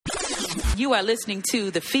You are listening to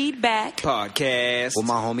the Feedback Podcast with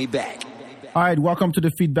my homie Back. All right, welcome to the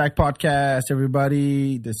Feedback Podcast,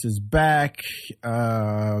 everybody. This is Back.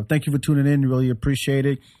 Thank you for tuning in. Really appreciate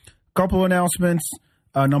it. Couple announcements.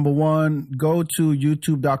 Number one, go to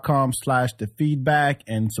youtube.com/thefeedback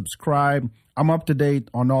and subscribe. I'm up to date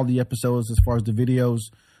on all the episodes as far as the videos.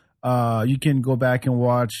 You can go back and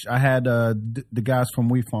watch. I had the guys from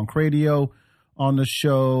We Funk Radio on the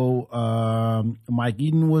show. Mike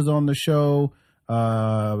Eden was on the show.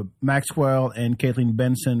 Maxwell and Caitlin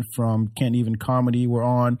Benson from Can't Even Comedy were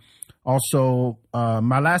on. Also,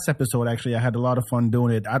 my last episode, actually, I had a lot of fun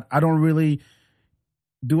doing it. I don't really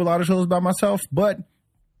do a lot of shows by myself, but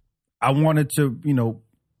I wanted to,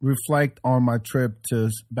 reflect on my trip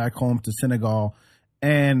back home to Senegal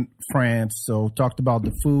and France. So talked about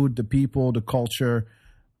the food, the people, the culture,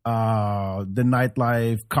 the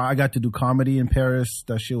nightlife. I got to do comedy in Paris.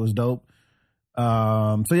 That shit was dope.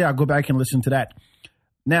 So yeah, go back and listen to that.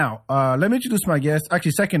 Now, let me introduce my guest.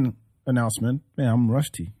 Actually, second announcement. Man, I'm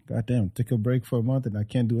rusty. Goddamn, took a break for a month and I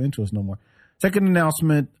can't do intros no more. Second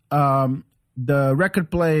announcement. The record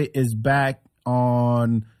play is back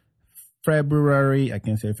on February. I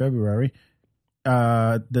can't say February.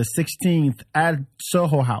 The 16th at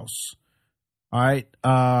Soho House. All right.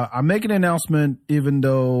 I'm making an announcement even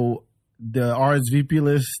though the RSVP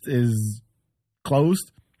list is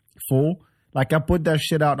closed, full. Like I put that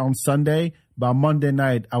shit out on Sunday. By Monday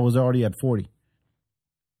night, I was already at 40.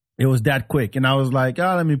 It was that quick. And I was like,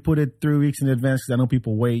 let me put it 3 weeks in advance because I know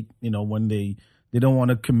people wait, when they don't want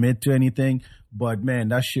to commit to anything. But, man,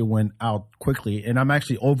 that shit went out quickly. And I'm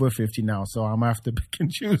actually over 50 now, so I'm going to have to pick and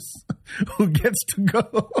choose who gets to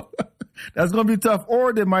go. That's going to be tough.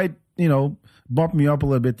 Or they might, bump me up a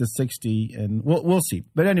little bit to 60, and we'll see.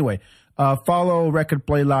 But anyway, follow Record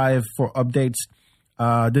Play Live for updates.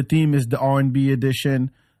 The theme is the R&B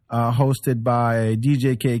edition, hosted by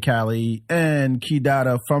DJ K. Cali and Key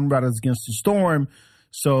Data from Riders Against the Storm.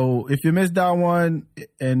 So if you missed that one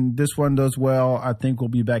and this one does well, I think we'll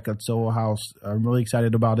be back at Soho House. I'm really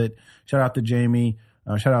excited about it. Shout out to Jamie.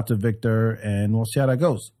 Shout out to Victor. And we'll see how that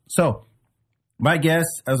goes. So my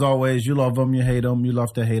guest, as always, you love him, you hate him, you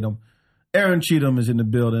love to hate him. Aaron Cheatham is in the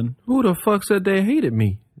building. Who the fuck said they hated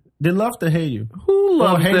me? They love to hate you. Who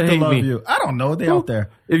loves to hate me? You? I don't know. They out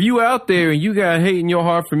there. If you out there and you got hate in your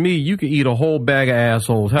heart for me, you can eat a whole bag of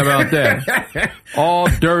assholes. How about that? All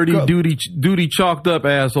dirty, duty chalked up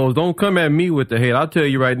assholes. Don't come at me with the hate. I'll tell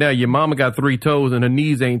you right now, your mama got 3 toes and her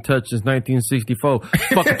knees ain't touched since 1964.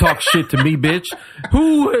 Fucking talk shit to me, bitch.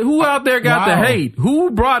 Who out there got the hate?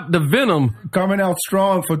 Who brought the venom? Coming out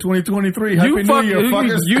strong for 2023. Happy New Year,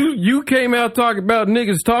 fuckers. You came out talking about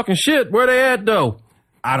niggas talking shit. Where they at, though?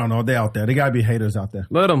 I don't know. They out there. They got to be haters out there.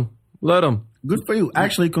 Let them. Good for you.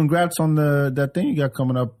 Actually, congrats on that thing you got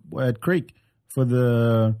coming up at Creek for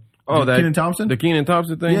the Kenan Thompson? The Kenan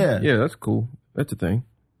Thompson thing? Yeah. Yeah, that's cool. That's a thing.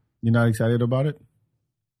 You're not excited about it?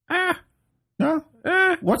 No?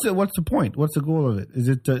 What's the point? What's the goal of it? Is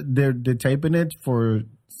it they're taping it for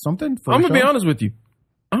something? I'm going to be honest with you.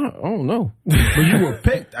 I don't know. But you were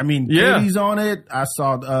picked. I mean, Katie's on it. I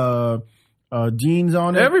saw Gene's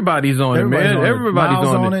on it. Everybody's on it, man. Everybody's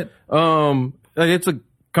on it. It's a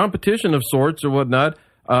competition of sorts or whatnot.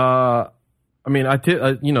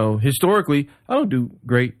 Historically, I don't do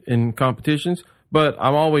great in competitions, but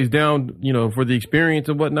I'm always down, for the experience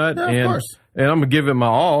and whatnot. Yeah, of course. And I'm going to give it my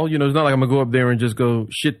all. It's not like I'm going to go up there and just go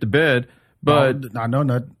shit the bed. But I know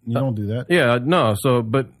not. You don't do that. Yeah, no. So,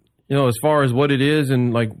 but, as far as what it is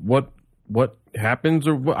and like what happens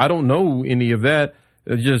I don't know any of that.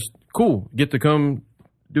 It's just cool. Get to come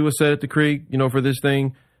do a set at the Creek, for this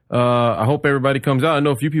thing. I hope everybody comes out. I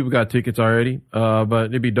know a few people got tickets already, but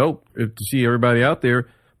it'd be dope to see everybody out there.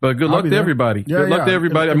 But good luck to everybody. Yeah, good luck to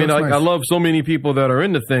everybody. Nice. I love so many people that are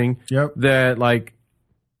in the thing that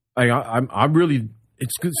I'm really, it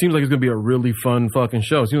seems like it's going to be a really fun fucking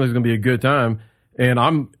show. It seems like it's going to be a good time. And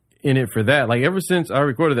I'm in it for that. Like ever since I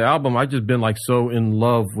recorded the album, I've just been like so in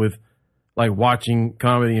love with like watching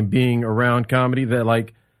comedy and being around comedy that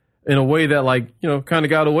like in a way that like, kind of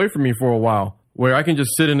got away from me for a while where I can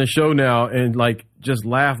just sit in the show now and like just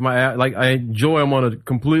laugh my ass. Like I enjoy them on a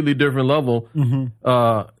completely different level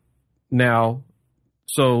now.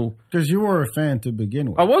 So because you were a fan to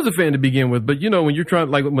begin with. I was a fan to begin with, but when you're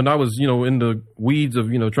trying, like when I was, in the weeds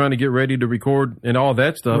of, trying to get ready to record and all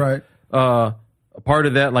that stuff, right. A part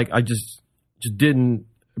of that, like I just didn't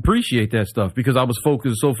appreciate that stuff because I was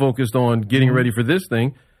so focused on getting ready for this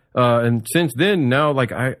thing. And since then, now,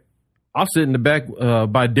 like I'll sit in the back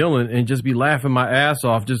by Dylan and just be laughing my ass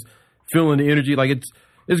off, just feeling the energy. Like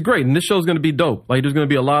it's great. And this show's going to be dope. Like there's going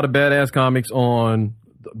to be a lot of badass comics on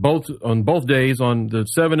on both days, on the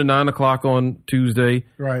 7 to 9 o'clock on Tuesday.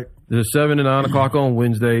 Right. The 7 to 9 o'clock on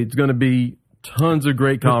Wednesday. It's going to be tons of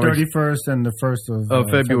great comics. The 31st and the 1st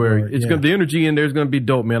of February. It's gonna, the energy in there is going to be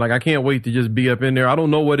dope, man. Like, I can't wait to just be up in there. I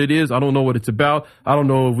don't know what it is. I don't know what it's about. I don't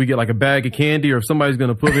know if we get like a bag of candy or if somebody's going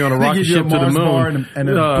to put me on a rocket ship to the moon. And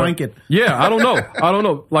a blanket. Yeah, I don't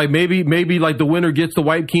know. Like, maybe like the winner gets to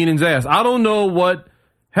wipe Keenan's ass. I don't know what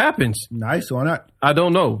happens. Nice. Why not? I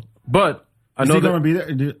don't know. But I know he going to be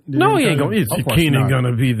there? No, he ain't going to. Is Keenan going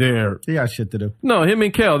to be there? He got shit to do. No, him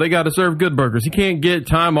and Kel, they got to serve Good Burgers. He can't get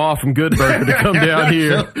time off from Good Burger to come down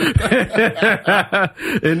here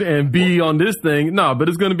and be on this thing. No, but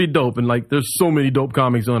it's going to be dope. And like, there's so many dope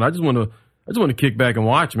comics on. I just want to kick back and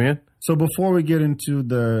watch, man. So before we get into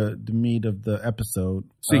the meat of the episode,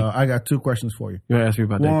 I got 2 questions for you. You're going to ask me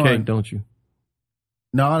about that cake, don't you?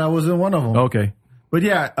 No, that wasn't one of them. Okay. But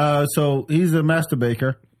yeah, so he's a master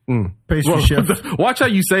baker. Pastry chef. Watch how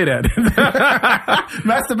you say that.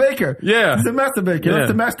 Master baker. Yeah. He's a master baker.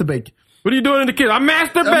 That's a master bake. What are you doing in the kitchen? I'm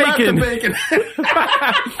master baking.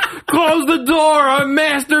 Close the door. I'm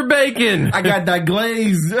master baking. I got that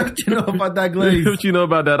glaze. What you know about that glaze? What you know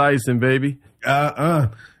about that icing, baby? Yeah,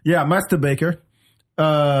 master baker.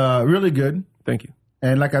 Really good. Thank you.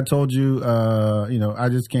 And like I told you, I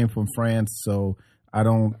just came from France, so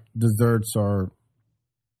desserts are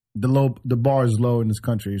the bar is low in this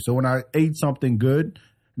country. So when I ate something good,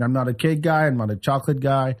 and I'm not a cake guy, I'm not a chocolate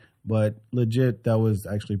guy, but legit, that was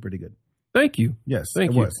actually pretty good. Thank you. Yes,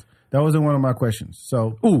 Thank you. was. That wasn't one of my questions.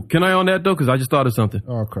 So, can I on that though? Because I just thought of something.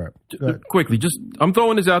 Oh crap! Quickly, I'm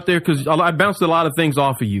throwing this out there because I bounced a lot of things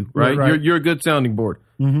off of you. Right? You're a good sounding board.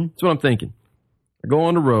 Mm-hmm. That's what I'm thinking. I go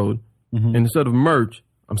on the road, and instead of merch,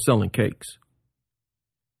 I'm selling cakes.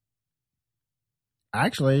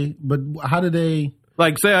 Actually, but how do they?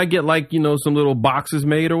 Like, say I get like, some little boxes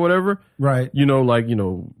made or whatever. Right.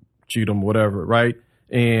 Cheatham, whatever, right?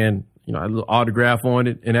 And, a little autograph on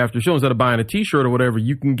it. And after the show, instead of buying a T-shirt or whatever,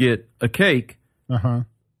 you can get a cake for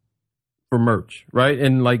merch, right?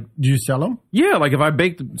 And like... Do you sell them? Yeah, like if I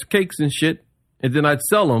bake the cakes and shit, and then I'd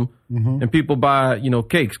sell them, and people buy,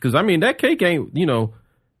 cakes. Because, that cake ain't,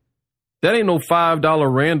 that ain't no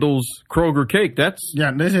 $5 Randall's Kroger cake. This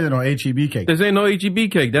ain't no H-E-B cake. This ain't no H-E-B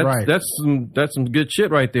cake. That's some good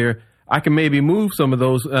shit right there. I can maybe move some of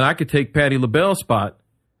those, and I could take Patti LaBelle's spot.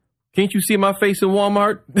 Can't you see my face in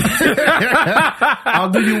Walmart? I'll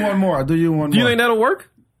do you one more. Do you think that'll work?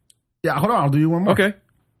 Yeah, hold on. I'll do you one more. Okay.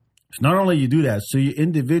 So not only you do that, so you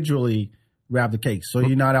individually wrap the cakes. So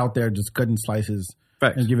you're not out there just cutting slices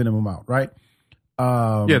and giving them out, right?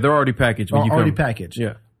 Yeah, they're already packaged. Already packaged.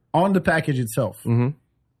 Yeah. On the package itself, you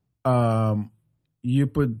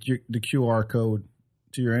put the QR code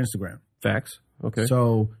to your Instagram. Facts. Okay.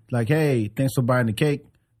 So, like, hey, thanks for buying the cake.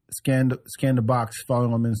 Scan the box,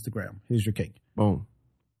 follow on Instagram. Here's your cake. Boom.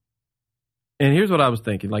 And here's what I was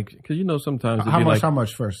thinking, like, because sometimes how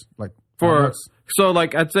much first, like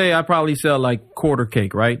I'd say I probably sell like quarter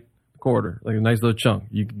cake, right? Quarter, like a nice little chunk.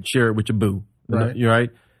 You can share it with your boo, right? You're right.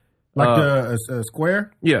 Like a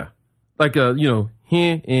square. Yeah, like hen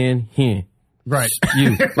and hen. Right.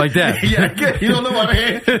 You like that. Yeah, you don't know what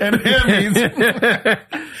hen and hen means.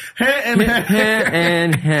 Hen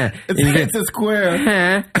and hen. It's a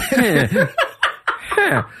square.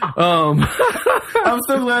 I'm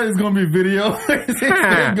so glad it's going to be video. It's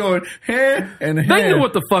going hen and hen. They knew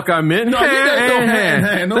what the fuck I meant. No,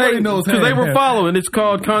 hen. Nobody knows hen. Because they were following. It's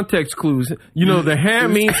called context clues. The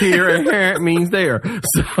hand means here and hand means there.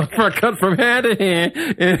 So if I cut from hand to hand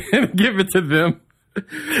and give it to them,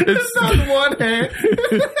 it's not one hand.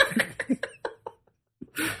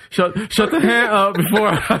 Shut the hand up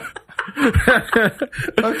before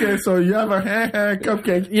Okay, so you have a hand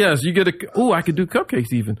cupcake. Yes, you get I could do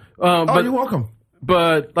cupcakes even. But you're welcome.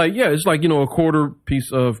 But it's like, a quarter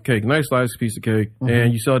piece of cake, nice slice piece of cake,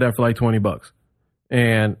 and you sell that for like $20.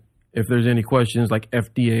 And if there's any questions like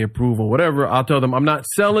FDA approval, whatever, I'll tell them I'm not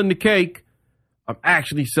selling the cake. I'm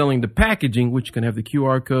actually selling the packaging, which can have the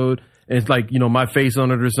QR code. And it's like, my face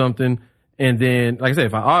on it or something. And then, like I said,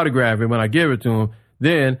 if I autograph it when I give it to them,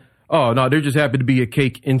 then, oh, no, there just happened to be a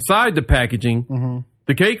cake inside the packaging.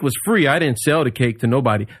 The cake was free. I didn't sell the cake to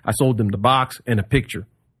nobody. I sold them the box and a picture.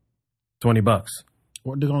 $20.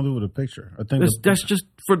 What are they going to do with a picture? I think that's just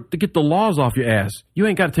to get the laws off your ass. You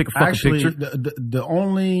ain't got to take a fucking picture. The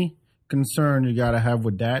only concern you got to have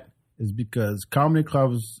with that is because comedy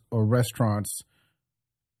clubs or restaurants,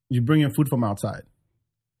 you bring in food from outside,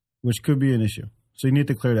 which could be an issue. So you need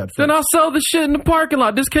to clear that first. Then I'll sell the shit in the parking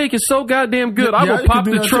lot. This cake is so goddamn good. I will pop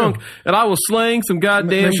the trunk and I will slang some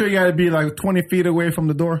goddamn... Make sure you got to be like 20 feet away from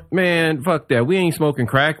the door. Man, fuck that. We ain't smoking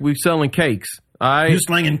crack. We selling cakes. You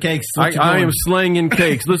slinging cakes. I am slinging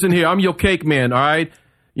cakes. Listen here, I'm your cake man, all right?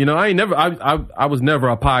 You know, I was never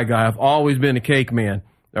a pie guy. I've always been a cake man,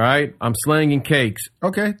 all right? I'm slinging cakes.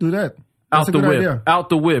 Okay, do that. That's out the whip. Idea. Out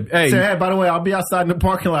the whip. Hey. Say, hey, by the way, I'll be outside in the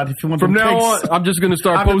parking lot if you want From now cakes. on, I'm just going to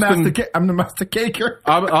start posting. I'm the master caker.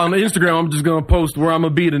 On Instagram, I'm just going to post where I'm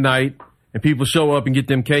going to be tonight, and people show up and get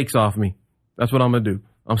them cakes off me. That's what I'm going to do.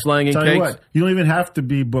 I'm slanging Tell cakes. You what, you don't even have to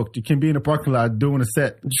be booked. You can be in the parking lot doing a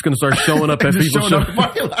set. I'm just going to start showing up at people's shows.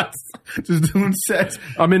 Parking lots, just doing sets.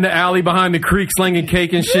 I'm in the alley behind the creek slinging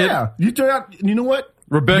cake and shit. Yeah. You turn out, you know what?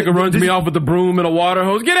 Rebecca runs me off with a broom and a water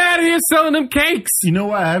hose. Get out of here selling them cakes. You know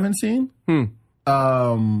what I haven't seen?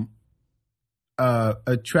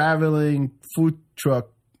 A traveling food truck,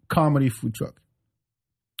 comedy food truck.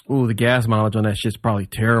 Ooh, the gas mileage on that shit's probably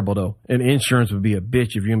terrible, though. And insurance would be a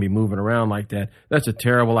bitch if you're going to be moving around like that. That's a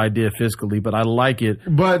terrible idea fiscally, but I like it.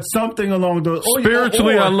 But something along those...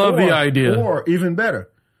 Spiritually, I love the idea. Or, even better,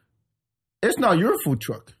 it's not your food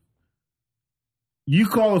truck. You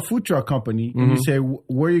call a food truck company and you say,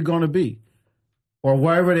 where are you going to be? Or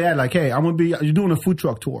wherever they at, like, hey, I'm going to be... You're doing a food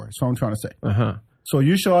truck tour, is what I'm trying to say. Uh-huh. So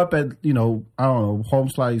you show up at, I don't know, Home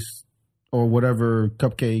Slice or whatever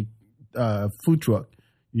cupcake food truck.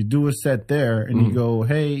 You do a set there and you go,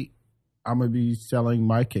 hey, I'm going to be selling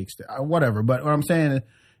my cakes there. Whatever. But what I'm saying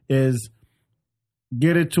is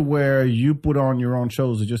get it to where you put on your own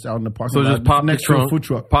shows or just out in the parking lot. So just pop next the trunk. To a food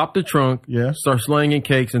truck. Pop the trunk. Yeah. Start slanging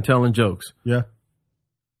cakes and telling jokes. Yeah.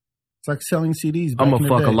 It's like selling CDs. I'm going to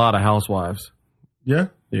fuck a lot of housewives. Yeah?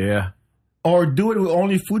 Yeah. Or do it with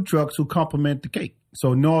only food trucks who complement the cake.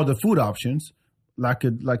 So no other food options. Like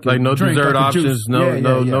no drink, dessert like options,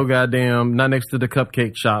 no goddamn, not next to the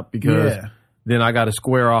cupcake shop because then I got to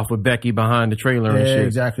square off with Becky behind the trailer and shit.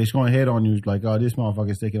 Exactly. She's going to hit on you like, oh, this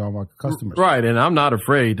motherfucker's taking all my customers. Right, and I'm not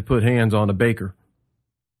afraid to put hands on the baker.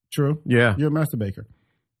 True. Yeah. You're a master baker.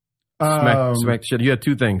 Smack shit. You had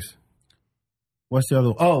two things. What's the other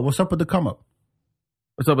one? Oh, what's up with the come up?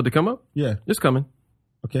 What's up with the come up? Yeah. It's coming.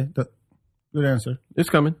 Okay. Good answer. It's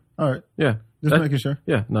coming. All right. Yeah. Just making sure.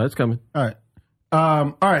 Yeah. No, it's coming. All right.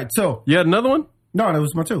 All right. So you had another one? No, that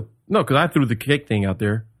was my two. No, because I threw the cake thing out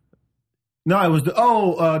there. No, it was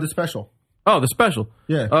the special. Oh, the special.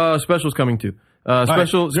 Yeah. Special's coming too.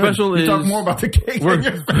 Special is... talk more about the cake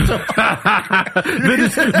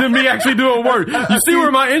than me actually doing work. You see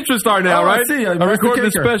where my interests are now, right? I see. I record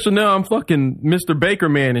the special now. I'm fucking Mr. Baker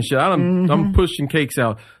Man and shit. I'm pushing cakes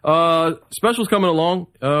out. Special's coming along.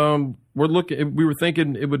 We were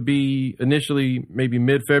thinking it would be initially maybe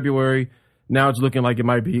mid-February. Now it's looking like it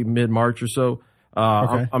might be mid-March or so.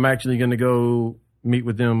 Okay. I'm actually going to go meet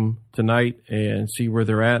with them tonight and see where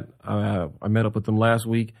they're at. I met up with them last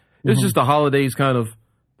week. It's just the holidays kind of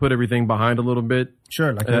put everything behind a little bit.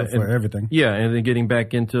 Sure, like for everything. Yeah, and then getting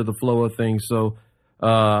back into the flow of things. So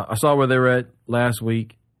I saw where they were at last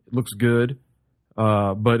week. It looks good,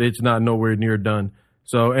 but it's not nowhere near done.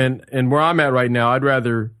 So and where I'm at right now, I'd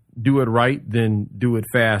rather do it right than do it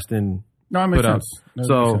fast and put out.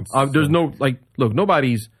 So there's no look,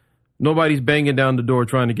 nobody's banging down the door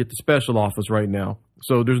trying to get the special office right now.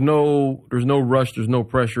 So there's no rush, there's no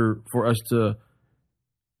pressure for us to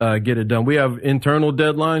get it done. We have internal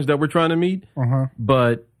deadlines that we're trying to meet,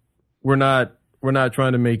 but we're not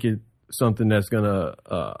trying to make it something that's gonna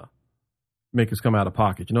make us come out of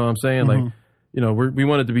pocket. You know what I'm saying? Like, we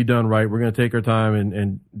want it to be done right. We're gonna take our time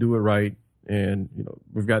and do it right. And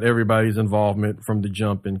we've got everybody's involvement from the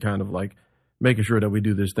jump and kind of like making sure that we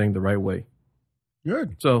do this thing the right way.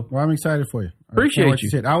 Good. So, well, I'm excited for you. Appreciate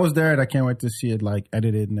you. I was there, and I can't wait to see it like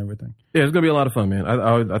edited and everything. Yeah, it's gonna be a lot of fun, man.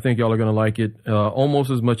 I think y'all are gonna like it almost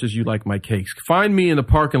as much as you like my cakes. Find me in the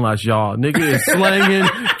parking lot, y'all. Nigga is slanging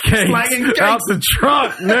cakes out the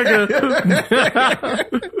trunk, nigga.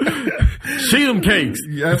 Cheatham cakes.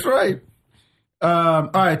 That's right. All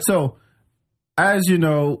right. So, as you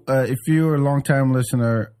know, if you're a longtime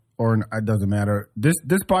listener, or it doesn't matter, this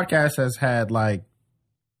podcast has had like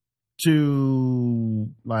 2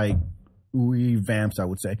 revamps, I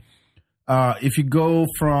would say. If you go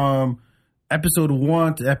from episode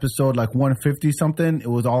 1 to episode like 150 something, it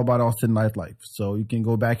was all about Austin nightlife. So you can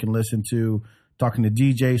go back and listen to talking to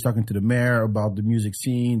DJs, talking to the mayor about the music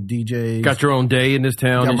scene, DJs. Got your own day in this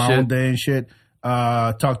town and shit. Got my own day and shit.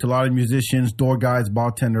 Talked to a lot of musicians, door guys,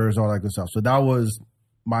 bartenders, all that good stuff. So that was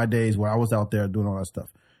my days where I was out there doing all that stuff.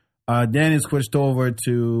 Then it switched over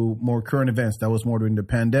to more current events. That was more during the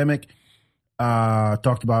pandemic.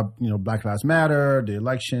 Talked about, Black Lives Matter, the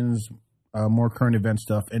elections, more current event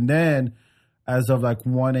stuff. And then as of like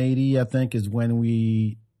 180, I think, is when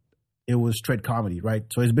it was straight comedy, right?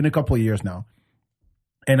 So it's been a couple of years now.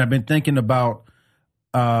 And I've been thinking about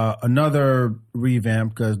another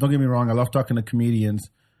revamp, because don't get me wrong, I love talking to comedians,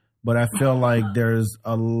 but I feel like there's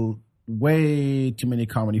way too many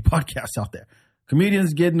comedy podcasts out there.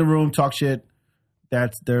 Comedians get in the room, talk shit.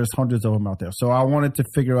 There's hundreds of them out there. So I wanted to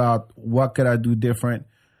figure out what could I do different.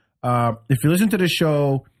 If you listen to the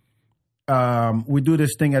show, we do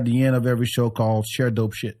this thing at the end of every show called Share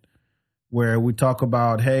Dope Shit, where we talk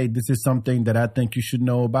about, hey, this is something that I think you should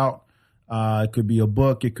know about. It could be a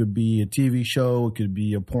book, it could be a TV show, it could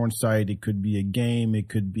be a porn site, it could be a game, it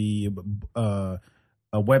could be a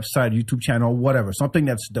website, YouTube channel, whatever, something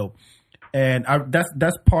that's dope. And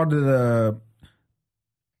that's part of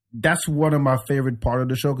that's one of my favorite part of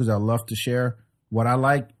the show, because I love to share what I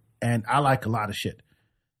like, and I like a lot of shit.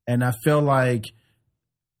 And I feel like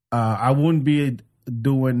I wouldn't be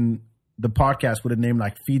doing the podcast with a name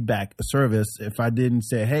like Feedback, a service, if I didn't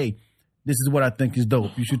say, hey, this is what I think is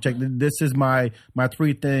dope. You should check. This is my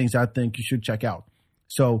 3 things I think you should check out.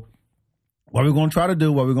 So what we're going to try to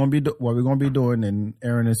do, what we're going to be doing, and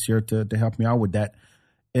Aaron is here to help me out with that,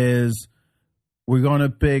 is we're going to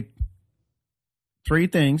pick 3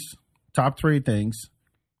 things, top 3 things,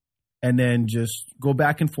 and then just go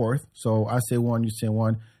back and forth. So I say one, you say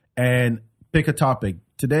one, and pick a topic.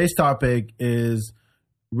 Today's topic is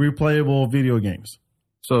replayable video games.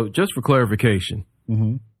 So just for clarification,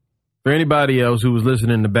 for anybody else who was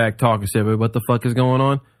listening in the back talking, said, what the fuck is going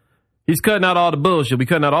on? He's cutting out all the bullshit. We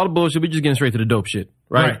cutting out all the bullshit. We just getting straight to the dope shit,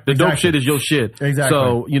 right? The dope shit is your shit. Exactly.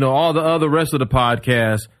 So, all the other rest of the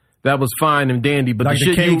podcast, that was fine and dandy. But like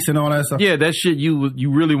the cakes and all that stuff. Yeah, that shit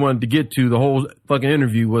you really wanted to get to, the whole fucking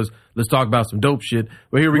interview was, let's talk about some dope shit.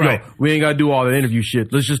 But here we go. We ain't got to do all the interview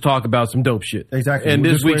shit. Let's just talk about some dope shit. Exactly. And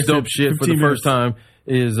this week's dope shit for the first time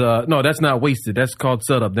is, no, that's not wasted. That's called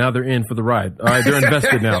setup. Now they're in for the ride. All right, they're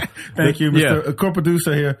invested now. Thank you, Mr.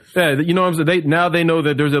 Co-producer here. Yeah, you know what I'm saying? Now they know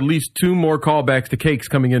that there's at least 2 more callbacks to cakes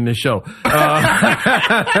coming in this show. You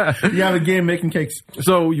have a game making cakes.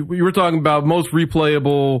 So you were talking about most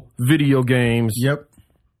replayable video games. Yep.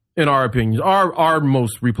 In our opinions, our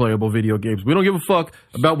most replayable video games. We don't give a fuck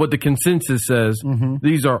about what the consensus says.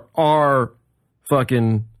 These are our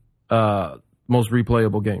fucking most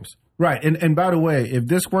replayable games. Right. And by the way, if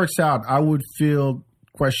this works out, I would field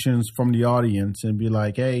questions from the audience and be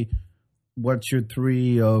like, hey, what's your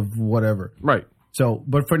 3 of whatever? Right. So,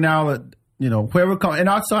 but for now, whoever comes, and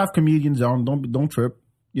I also have comedians on, don't trip,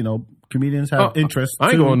 comedians have interest. I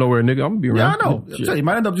ain't going nowhere, nigga. I'm gonna be around. Yeah, I know. You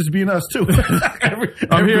might end up just being us too.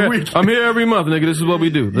 every week. I'm here every month, nigga. This is what we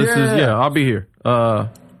do. I'll be here.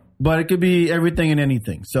 But it could be everything and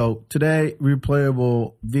anything. So today,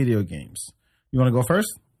 replayable video games. You want to go first?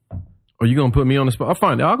 Are you going to put me on the spot? I'll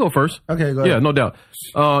find it. I'll go first. Okay, go ahead. Yeah, no doubt.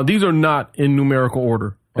 These are not in numerical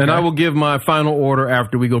order. Okay. And I will give my final order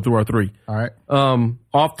after we go through our 3. All right.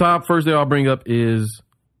 Off top, first thing I'll bring up is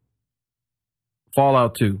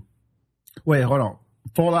Fallout 2. Wait, hold on.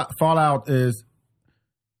 Fallout is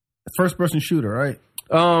first-person shooter, right?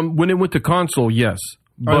 When it went to console, yes.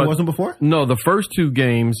 But it wasn't before? No, the first 2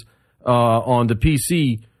 games on the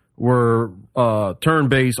PC were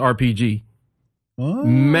turn-based RPG. Oh.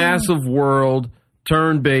 Massive world,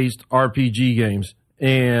 turn-based RPG games.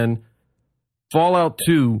 And Fallout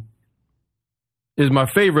 2 is my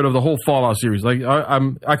favorite of the whole Fallout series. Like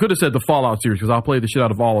I could have said the Fallout series because I played the shit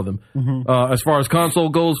out of all of them. As far as console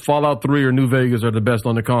goes, Fallout 3 or New Vegas are the best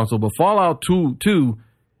on the console. But Fallout 2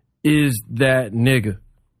 is that nigga.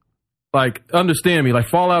 Like, understand me. Like,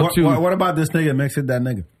 Fallout 2. What about this nigga makes it that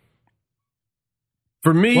nigga?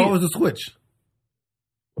 For me... What was the switch?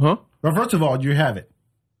 Huh? Well, first of all, do you have it?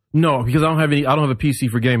 No, because I don't have a PC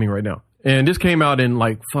for gaming right now. And this came out in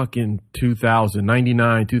like fucking 2000,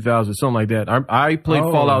 99, 2000, something like that. I played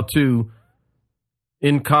Fallout 2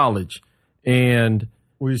 in college. And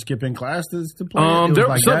were you skipping classes to play?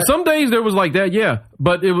 Some days there was like that, yeah.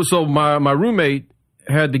 But it was so my roommate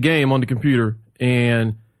had the game on the computer,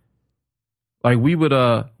 and like we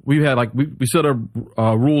set up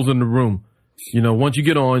rules in the room. Once you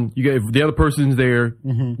get on, if the other person's there,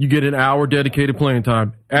 you get an hour dedicated playing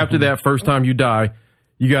time. After that first time you die,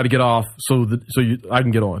 you got to get off I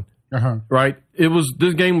can get on. Right?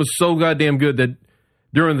 This game was so goddamn good that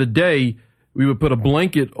during the day we would put a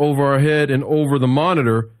blanket over our head and over the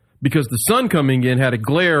monitor because the sun coming in had a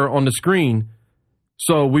glare on the screen.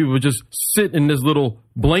 So we would just sit in this little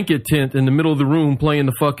blanket tent in the middle of the room playing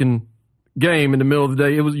the fucking game in the middle of the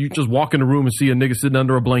day. You just walk in the room and see a nigga sitting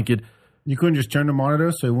under a blanket. You couldn't just turn the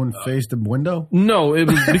monitor so it wouldn't face the window? No, it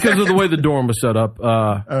was because of the way the dorm was set up.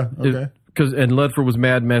 Okay. And Ledford was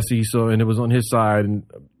mad messy, and it was on his side, and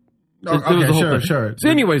Sure. So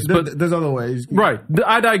anyways, but there's other ways. Right.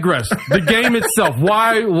 I digress. The game itself.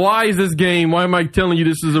 Why is this game? Why am I telling you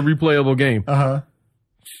this is a replayable game? I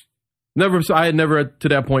had never to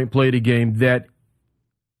that point played a game that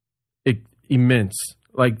immense.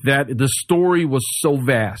 Like that, the story was so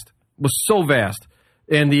vast.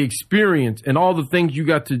 And the experience and all the things you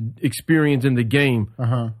got to experience in the game,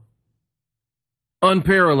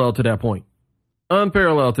 unparalleled to that point.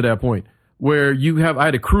 Where you have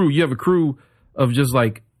a crew of just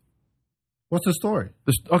like. What's the story?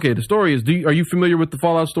 The story is. Are you familiar with the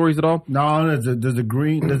Fallout stories at all? No, there's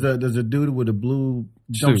a dude with a blue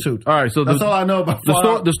jumpsuit. All right, so that's all I know about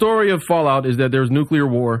Fallout. The story of Fallout is that there's nuclear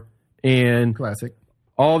war and classic.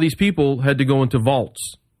 All these people had to go into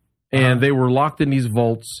vaults. And they were locked in these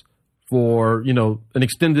vaults for, an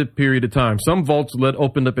extended period of time. Some vaults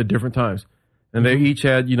opened up at different times. And they each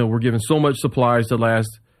had, were given so much supplies to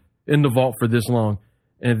last in the vault for this long.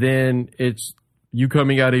 And then it's you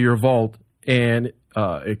coming out of your vault and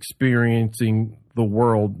experiencing the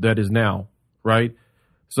world that is now, right?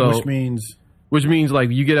 So which means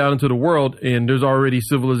like you get out into the world and there's already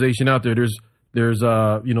civilization out there. There's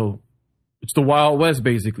it's the Wild West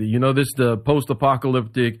basically. This the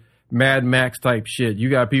post-apocalyptic Mad Max type shit. You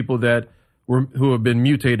got people who have been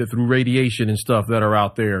mutated through radiation and stuff that are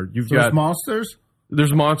out there. There's monsters.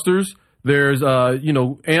 There's monsters. There's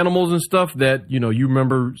animals and stuff that you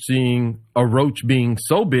remember seeing a roach being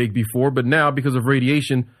so big before, but now because of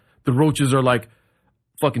radiation, the roaches are like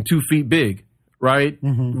fucking 2 feet big, right?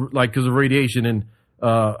 Like because of radiation, and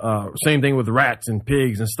same thing with rats and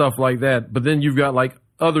pigs and stuff like that. But then you've got like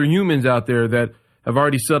other humans out there that have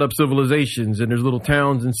already set up civilizations, and there's little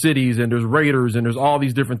towns and cities, and there's raiders, and there's all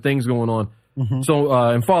these different things going on.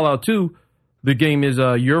 So in Fallout 2, the game is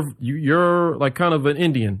you're like kind of an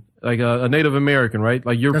Indian, like a Native American, right?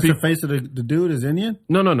 Like that's the face of the dude is Indian?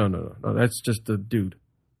 No. That's just the dude.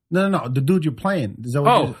 No. The dude you're playing. Is that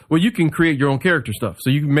well, you can create your own character stuff,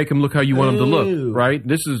 so you can make him look how you want him to look, right?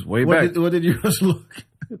 This is way back. What did yours look?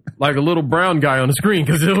 Like a little brown guy on the screen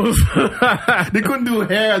because it was. They couldn't do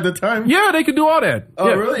hair at the time. Yeah, they could do all that. Oh,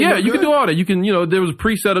 yeah. really? Yeah, you can do all that. You can, there was a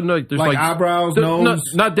preset of there's like eyebrows, nose.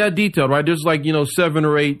 Not that detailed, right? There's like 7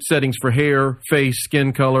 or 8 settings for hair, face,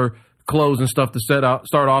 skin color, clothes, and stuff to start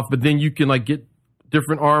off. But then you can like get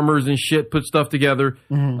different armors and shit, put stuff together.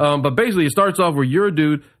 But basically, it starts off where you're a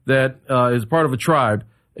dude that is part of a tribe,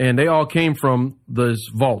 and they all came from this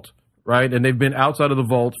vault, right? And they've been outside of the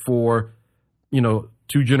vault for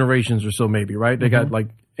 2 generations or so, maybe, right? They got like,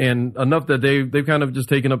 and enough that they've kind of just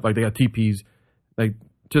taken up, like they got teepees, like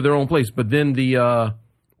to their own place. But then the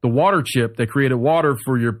water chip that created water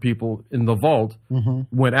for your people in the vault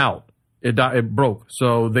went out. It broke.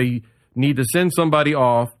 So they need to send somebody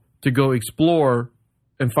off to go explore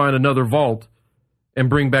and find another vault and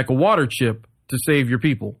bring back a water chip to save your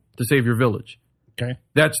people, to save your village. Okay.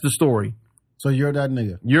 That's the story. So you're that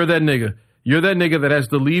nigga. You're that nigga that has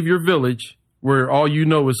to leave your village where all you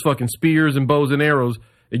know is fucking spears and bows and arrows,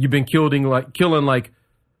 and you've been killing like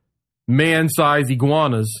man-sized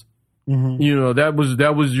iguanas.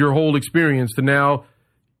 That was your whole experience. To now,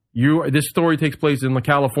 this story takes place in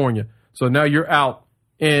California. So now you're out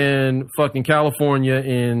in fucking California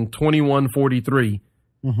in 2143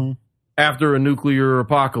 after a nuclear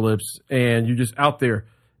apocalypse, and you're just out there.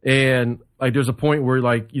 And like, there's a point where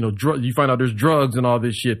you find out there's drugs and all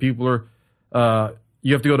this shit. People are.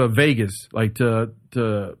 You have to go to Vegas, like to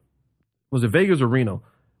was it Vegas or Reno?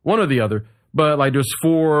 One or the other. But like there's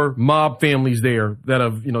 4 mob families there that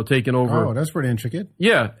have, taken over. Oh, that's pretty intricate.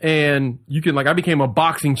 Yeah. And you can I became a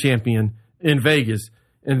boxing champion in Vegas.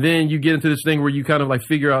 And then you get into this thing where you kind of like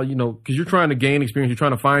figure out, because you're trying to gain experience, you're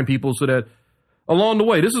trying to find people so that along the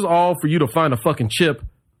way, this is all for you to find a fucking chip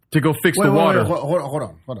to go fix the water.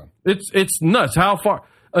 Hold on. It's nuts. How far?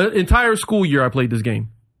 An entire school year I played this game.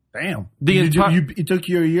 Damn. It took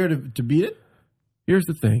you a year to beat it? Here's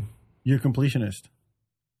the thing. You're a completionist.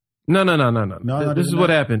 No. This is what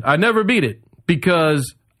happened. I never beat it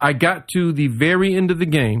because I got to the very end of the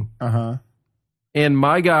game. And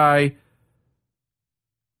my guy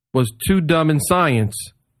was too dumb in science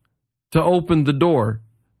to open the door.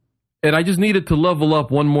 And I just needed to level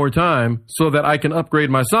up one more time so that I can upgrade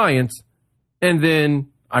my science. And then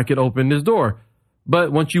I could open this door.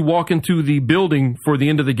 But once you walk into the building for the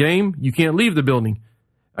end of the game, you can't leave the building.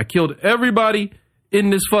 I killed everybody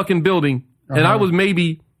in this fucking building, and I was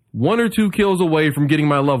maybe 1 or 2 kills away from getting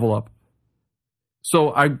my level up.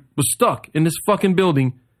 So I was stuck in this fucking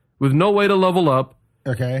building with no way to level up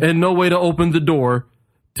and no way to open the door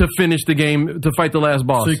to finish the game, to fight the last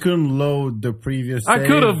boss. So you couldn't load the previous save? I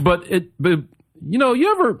could have, but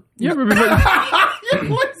you ever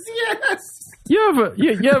been...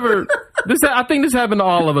 You ever I think this happened to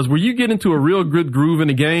all of us, where you get into a real good groove in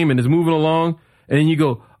a game and it's moving along, and then you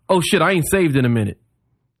go, oh shit, I ain't saved in a minute.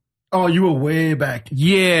 Oh, you were way back.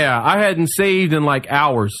 Yeah, I hadn't saved in like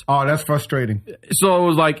hours. Oh, that's frustrating. So it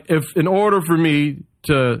was like, if in order for me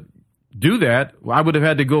to do that, I would have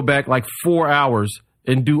had to go back like 4 hours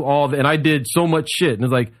and do all that. And I did so much shit. And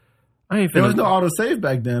it's like, I ain't finna. There was no auto save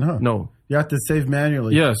back then, huh? No. You have to save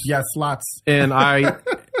manually. Yes. You had slots. And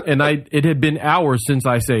it had been hours since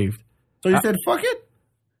I saved. So you said, fuck it?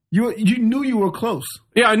 You knew you were close.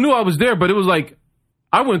 Yeah, I knew I was there, but it was like,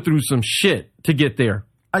 I went through some shit to get there.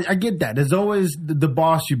 I get that. There's always the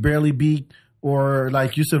boss you barely beat, or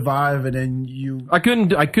like you survive and then you. I couldn't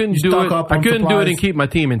do it. I couldn't do it and keep my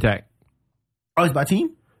team intact. Oh, it's by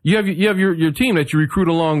team? You have your team that you recruit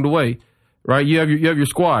along the way, right? You have your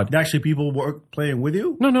squad. Actually, people playing with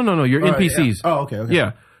you? No. Your NPCs. Yeah. Oh, okay.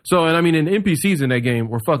 Yeah. So, and I mean, and NPCs in that game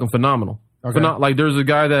were fucking phenomenal. Okay. Like, there's a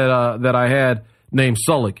guy that I had named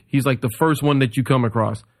Sulik. He's like the first one that you come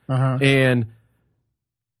across, and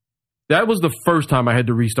that was the first time I had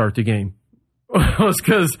to restart the game. It was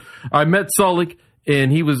because I met Sulik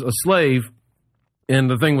and he was a slave, and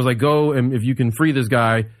the thing was like, go, and if you can free this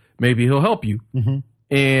guy, maybe he'll help you. Mm-hmm.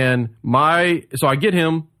 And so I get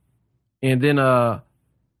him, and then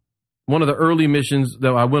one of the early missions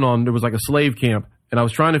that I went on, there was like a slave camp, and I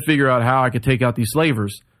was trying to figure out how I could take out these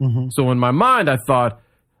slavers. Mm-hmm. So in my mind, I thought,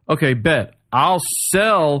 okay, bet I'll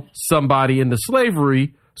sell somebody into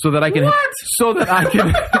slavery so that I can. What? So that I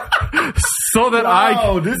can.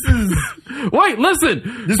 This is. Wait,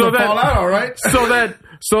 listen. This will fall out, all right?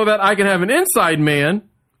 so that I can have an inside man,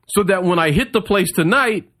 so that when I hit the place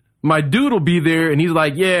tonight, my dude will be there, and he's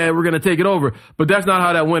like, yeah, we're going to take it over. But that's not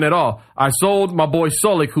how that went at all. I sold my boy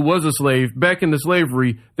Sulik, who was a slave, back into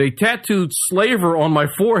slavery. They tattooed slaver on my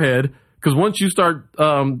forehead, because once you start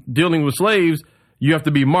dealing with slaves, you have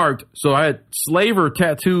to be marked. So I had slaver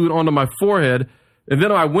tattooed onto my forehead. And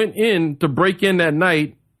then I went in to break in that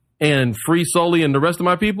night and free Sully and the rest of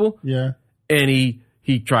my people. Yeah. And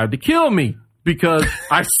he tried to kill me because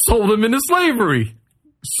I sold him into slavery.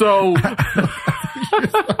 So let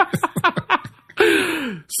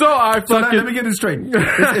me get it straight.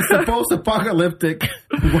 It's the post-apocalyptic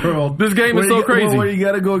world. This game is so crazy. Where you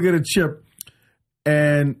got to go get a chip,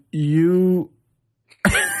 and you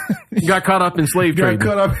got caught up in slave trade.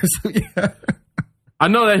 Yeah. I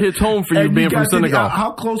know that hits home for you, being from Senegal.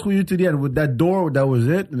 How close were you to the end? With that door, that was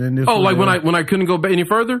it? And then when I couldn't go any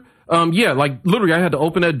further? Yeah, like literally I had to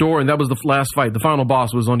open that door, and that was the last fight. The final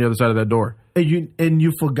boss was on the other side of that door. And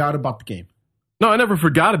you forgot about the game? No, I never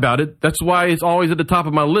forgot about it. That's why it's always at the top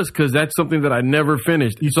of my list, because that's something that I never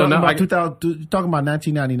finished. You're talking about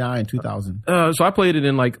 1999, 2000. So I played it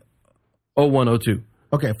in like 01, 02.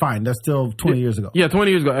 Okay, fine. That's still 20 years ago. Yeah, 20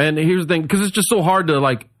 years ago. And here's the thing, because it's just so hard to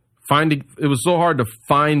like find it. It was so hard to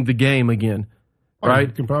find the game again, right?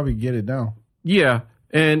 You can probably get it now. Yeah,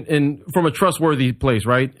 and from a trustworthy place,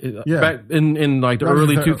 right? Yeah. Back in like the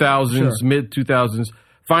early 2000s, sure. Mid 2000s,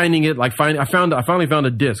 finding it, I finally found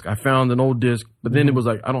a disc. I found an old disc, but then it was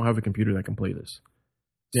like, I don't have a computer that can play this.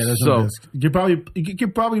 Yeah, there's no disc. You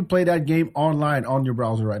could probably play that game online on your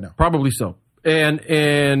browser right now. Probably so. And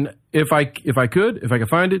if I could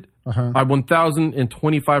find it, I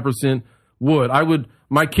 1025% would.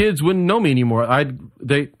 My kids wouldn't know me anymore. I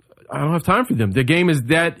don't have time for them. The game is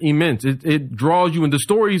that immense. It draws you into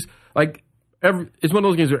stories. Like it's one of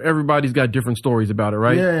those games where everybody's got different stories about it,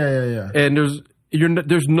 right? Yeah. And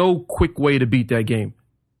there's no quick way to beat that game.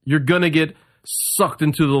 You're gonna get sucked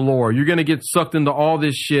into the lore. You're gonna get sucked into all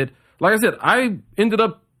this shit. Like I said, I ended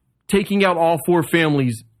up taking out all 4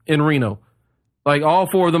 families in Reno. Like all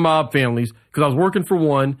 4 of the mob families, because I was working for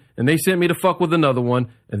one, and they sent me to fuck with another one,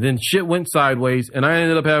 and then shit went sideways, and I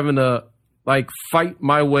ended up having to like fight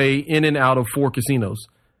my way in and out of 4 casinos,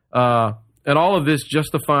 and all of this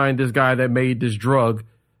just to find this guy that made this drug,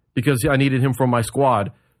 because I needed him for my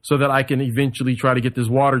squad, so that I can eventually try to get this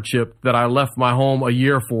water chip that I left my home a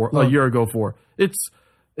year ago for. It's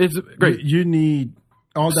great. You need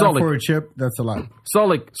all that Sulik. For a chip. That's a lot.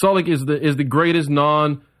 Sulik is the greatest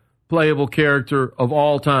non-playable character of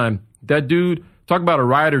all time. That dude, talk about a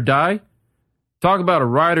ride or die.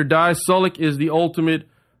 Sulik is the ultimate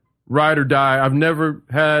ride or die. I've never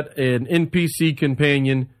had an NPC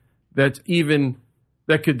companion that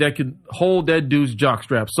could hold that dude's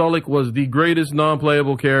jockstrap. Sulik was the greatest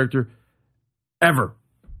non-playable character ever.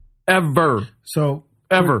 So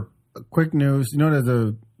ever. Quick news. You know, there's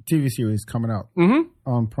a TV series coming out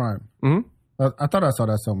on Prime. Mm-hmm. I thought I saw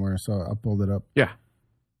that somewhere, so I pulled it up. Yeah.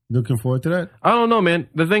 Looking forward to that? I don't know, man.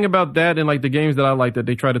 The thing about that and like the games that I like that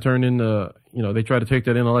they try to turn into, they try to take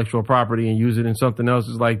that intellectual property and use it in something else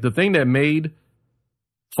is like the thing that made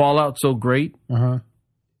Fallout so great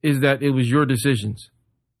is that it was your decisions,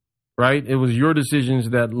 right? It was your decisions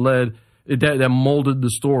that that molded the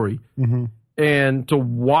story. Mm-hmm. And to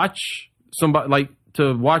watch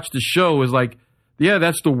to watch the show is like, yeah,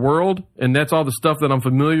 that's the world and that's all the stuff that I'm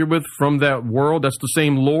familiar with from that world. That's the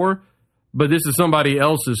same lore. But this is somebody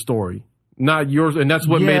else's story, not yours, and that's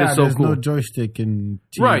what made it so cool. No joystick and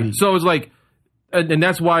TV. Right. So it's like, and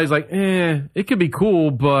that's why it's like, it could be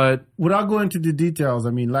cool, but without going into the details,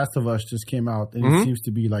 I mean, Last of Us just came out, and it seems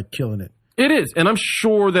to be like killing it. It is, and I'm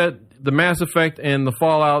sure that the Mass Effect and the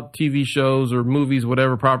Fallout TV shows or movies,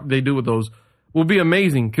 whatever they do with those, will be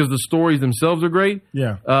amazing because the stories themselves are great.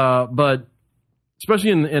 Yeah. But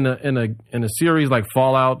especially in a series like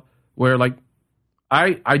Fallout, where like.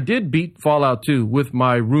 I did beat Fallout 2 with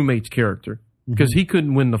my roommate's character because he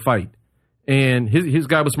couldn't win the fight. And his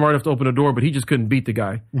guy was smart enough to open a door, but he just couldn't beat the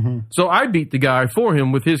guy. Mm-hmm. So I beat the guy for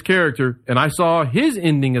him with his character, and I saw his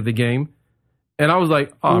ending of the game, and I was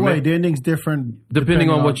like, oh, man. Wait, the ending's different depending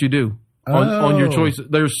on what you do, on your choices.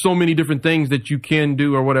 There's so many different things that you can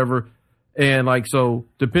do or whatever. And like, so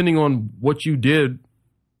depending on what you did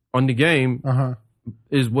on the game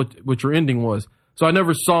is what your ending was. So I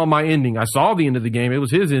never saw my ending. I saw the end of the game. It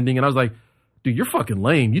was his ending. And I was like, dude, you're fucking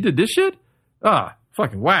lame. You did this shit?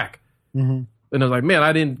 Fucking whack. Mm-hmm. And I was like, man,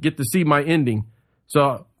 I didn't get to see my ending.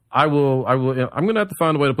 So I'm going to have to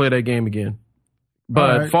find a way to play that game again.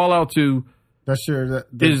 But Fallout 2. That's your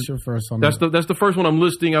first one. That's the first one I'm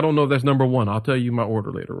listing. I don't know if that's number one. I'll tell you my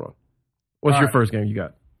order later on. What's your first game you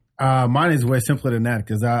got? Mine is way simpler than that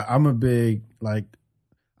because I'm a big, like,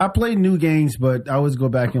 I play new games, but I always go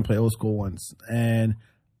back and play old school ones. And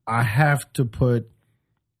I have to put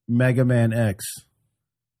Mega Man X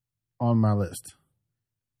on my list.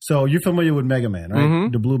 So you're familiar with Mega Man, right?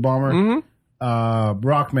 Mm-hmm. The Blue Bomber,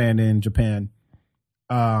 Rockman in Japan.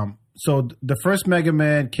 So the first Mega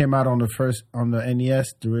Man came out on the NES,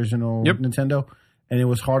 the original Nintendo, and it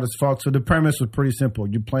was hard as fuck. So the premise was pretty simple.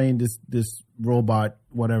 You're playing this robot,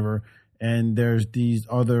 whatever, and there's these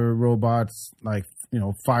other robots like,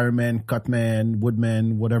 fireman, cutman,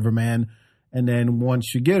 woodman, whatever man. And then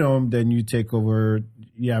once you get them, then you take over,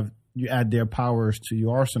 you add their powers to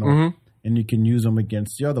your arsenal and you can use them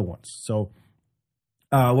against the other ones. So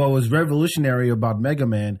what was revolutionary about Mega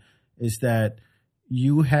Man is that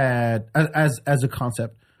you had, as a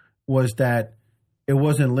concept, was that it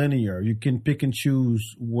wasn't linear. You can pick and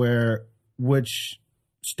choose which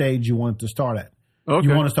stage you wanted to start at. Okay.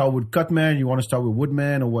 You want to start with Cutman, you want to start with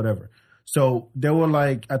Woodman or whatever. So there were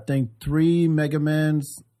like, I think 3 Mega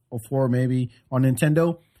Mans or 4 maybe on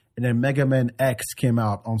Nintendo. And then Mega Man X came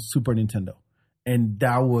out on Super Nintendo. And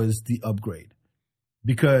that was the upgrade.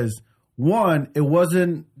 Because one, it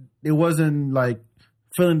wasn't like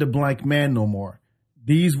fill in the blank man no more.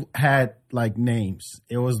 These had like names.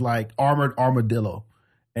 It was like Armored Armadillo.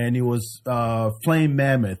 And it was Flame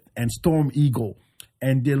Mammoth and Storm Eagle.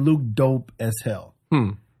 And they looked dope as hell.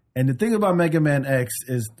 And the thing about Mega Man X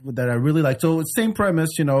is that I really like. So it's same premise,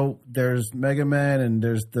 there's Mega Man and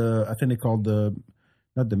there's I think they called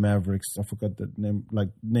not the Mavericks. I forgot the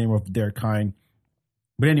name of their kind.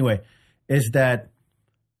 But anyway, is that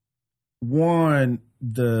one,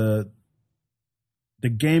 the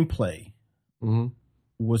gameplay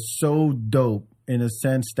was so dope in a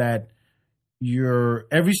sense that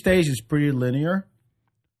every stage is pretty linear,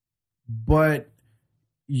 but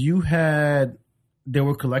there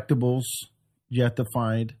were collectibles you had to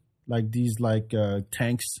find, like these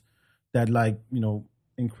tanks that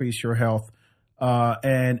increase your health.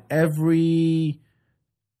 And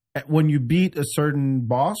when you beat a certain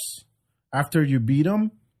boss, after you beat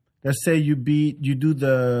them, let's say you do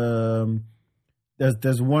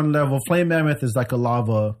there's one level. Flame Mammoth is like a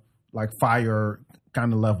lava, like fire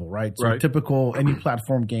kind of level, right? So typical, any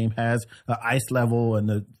platform game has an ice level and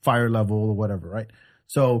a fire level or whatever, right?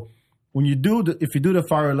 So when if you do the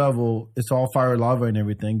fire level, it's all fire, lava, and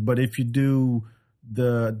everything. But if you do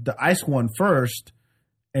the ice one first,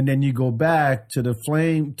 and then you go back to the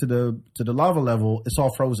flame to the lava level, it's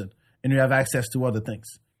all frozen, and you have access to other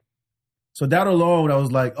things. So that alone, I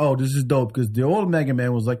was like, oh, this is dope, because the old Mega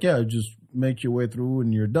Man was like, yeah, just make your way through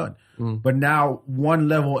and you're done. But now one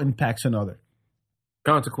level impacts another.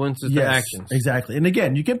 Consequences to actions. Exactly. And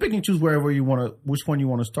again, you can pick and choose which one you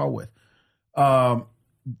want to start with.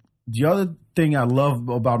 The other thing I love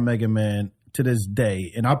about Mega Man to this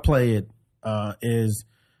day, and I play it, is,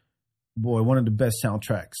 one of the best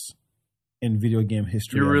soundtracks in video game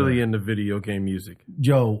history. You're really into video game music.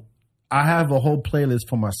 Joe, I have a whole playlist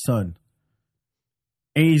for my son,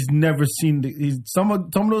 and he's never seen some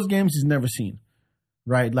of those games he's never seen,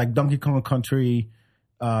 right? Like Donkey Kong Country,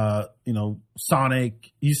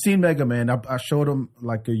 Sonic. He's seen Mega Man. I showed him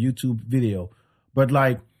like a YouTube video, but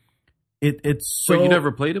like it's so. Wait, you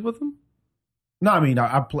never played it with him? No, I mean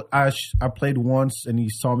I played once and he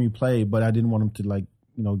saw me play, but I didn't want him to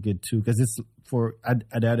get too, because it's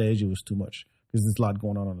at that age it was too much because there's a lot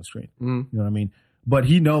going on the screen. You know what I mean? But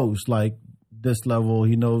he knows like this level.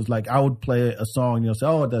 He knows like I would play a song and he'll say,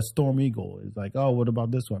 "Oh, that's Storm Eagle." It's like, "Oh, what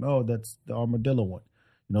about this one? Oh, that's the Armadillo one."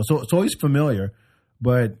 So he's familiar.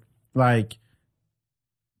 But like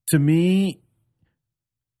to me,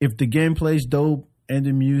 if the gameplay's dope and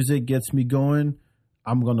the music gets me going,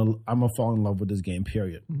 I'm gonna fall in love with this game.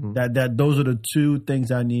 Period. Mm-hmm. Those are the two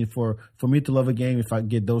things I need for me to love a game. If I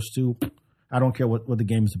get those two, I don't care what the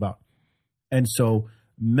game is about. And so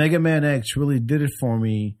Mega Man X really did it for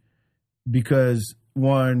me because,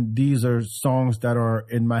 one, these are songs that are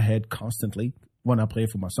in my head constantly when I play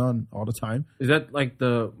for my son all the time. Is that like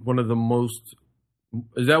one of the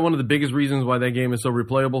biggest reasons why that game is so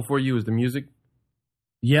replayable for you, is the music?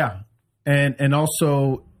 Yeah. And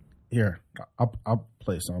also, here, I'll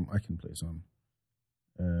play some. I can play some.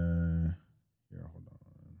 Here, hold on.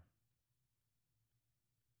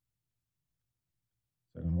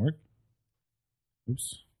 Is that going to work?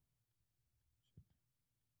 Oops.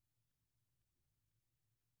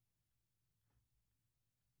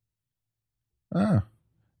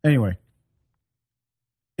 Anyway,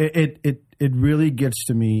 it really gets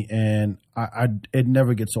to me, and it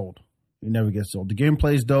never gets old. It never gets old. The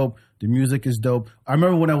gameplay is dope. The music is dope. I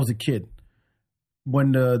remember when I was a kid,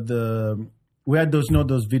 when we had those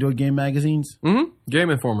video game magazines. Mm-hmm. Game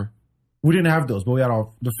Informer. We didn't have those, but we had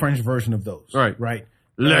the French version of those. Right.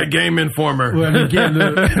 Le Game Informer. Le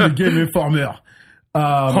Game Informer.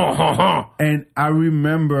 And I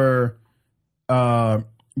remember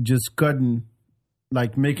just cutting,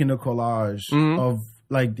 like making a collage of,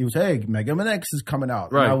 like, it was, hey, Mega Man X is coming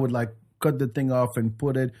out. Right. And I would like cut the thing off and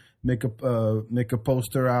put it, make a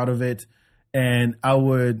poster out of it. And I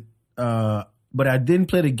would, but I didn't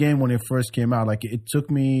play the game when it first came out. Like, it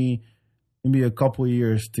took me maybe a couple of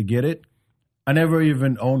years to get it. I never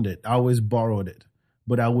even owned it. I always borrowed it.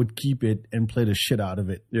 But I would keep it and play the shit out of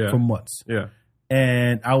it for months. Yeah.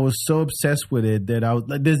 And I was so obsessed with it that I was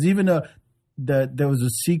like, there's even there was a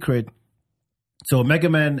secret. So Mega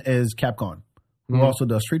Man is Capcom, who also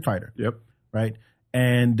does Street Fighter. Yep. Right.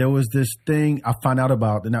 And there was this thing I found out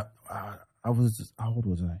about, and I was, how old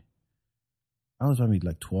was I? I was maybe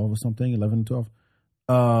like 12 or something, 11, 12.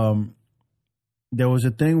 There was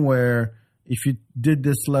a thing where if you did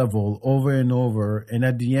this level over and over, and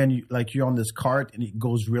at the end, you're on this cart and it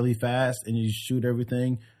goes really fast and you shoot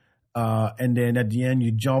everything. And then at the end,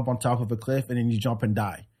 you jump on top of a cliff and then you jump and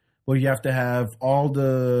die. Well, you have to have all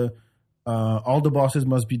the bosses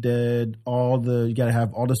must be dead. You got to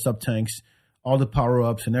have all the sub tanks, all the power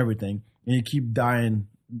ups and everything. And you keep dying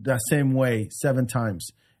that same way 7 times.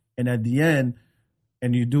 And at the end,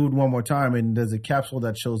 and you do it one more time, and there's a capsule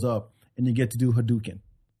that shows up and you get to do Hadouken.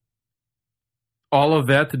 All of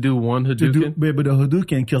that to do one Hadouken? But the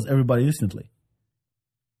Hadouken kills everybody instantly.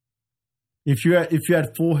 If you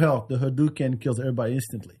had full health, the Hadouken kills everybody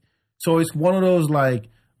instantly. So it's one of those like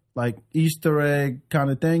Easter egg kind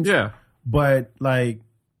of things. Yeah. But like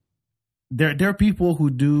there are people who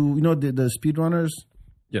do, the speedrunners.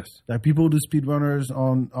 Yes. There are people who do speedrunners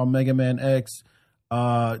on Mega Man X.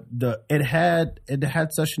 It had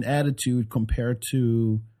such an attitude compared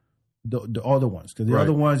to the other ones, because the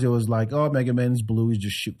other ones, it was like, oh, Mega Man's blue, he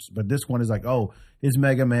just shoots. But this one is like, oh, he's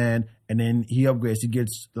Mega Man, and then he upgrades. He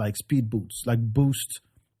gets like speed boots, like boost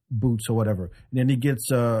boots or whatever. And then he gets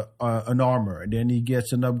an armor, and then he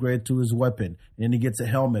gets an upgrade to his weapon, and then he gets a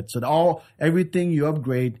helmet. So everything you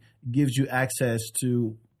upgrade gives you access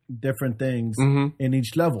to different things in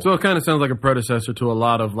each level. So it kind of sounds like a predecessor to a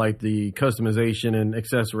lot of like the customization and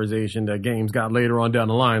accessorization that games got later on down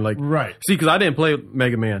the line. Like, right. See, because I didn't play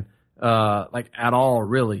Mega Man like at all,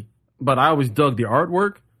 really. But I always dug the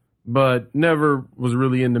artwork, but never was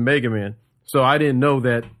really into Mega Man. So I didn't know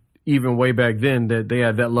that even way back then that they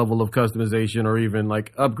had that level of customization or even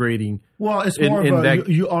like upgrading. Well, it's more of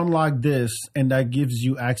you unlock this and that gives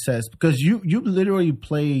you access, because you literally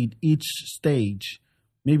played each stage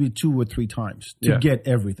maybe 2 or 3 times to get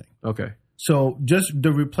everything. Okay. So just the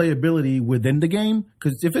replayability within the game,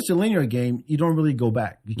 because if it's a linear game, you don't really go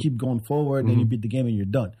back. You keep going forward, and you beat the game, and you're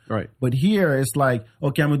done. Right. But here, it's like,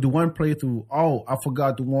 okay, I'm going to do one playthrough. Oh, I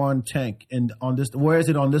forgot one tank. And on this, where is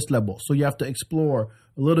it on this level? So you have to explore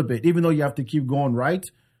a little bit. Even though you have to keep going right,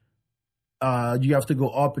 you have to go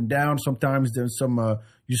up and down. Sometimes there's some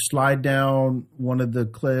you slide down one of the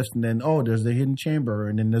cliffs, and then there's the hidden chamber,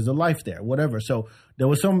 and then there's a life there, whatever. So there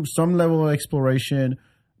was some level of exploration.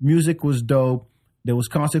 Music was dope. There was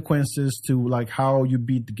consequences to like how you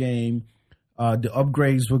beat the game. The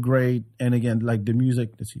upgrades were great, and again, like the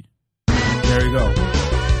music. Let's see. There you go.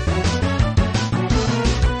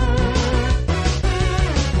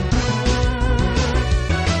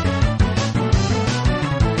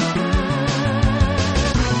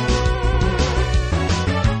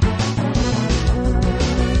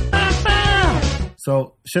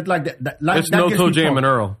 So shit like that. It's no Toe Jam and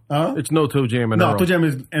Earl. Huh? It's no Toe Jam and Earl. No, Toe Jam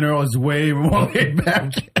and Earl is way more laid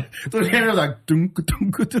back. Toe Jam is like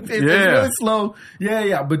it's really slow.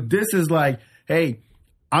 Yeah. But this is like, hey,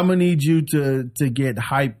 I'm gonna need you to get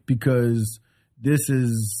hyped because this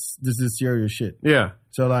is serious shit. Yeah.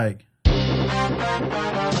 So like.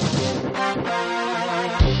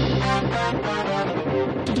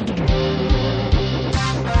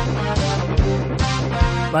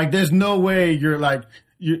 Like, there's no way you're like,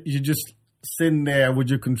 you're just sitting there with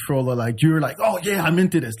your controller. Like, you're like, oh, yeah, I'm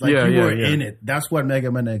into this. Like, you were in it. That's what Mega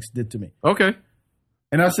Man X did to me. Okay.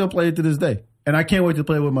 And I still play it to this day. And I can't wait to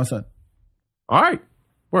play it with my son. All right.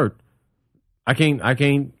 Word. I can't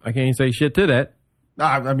say shit to that.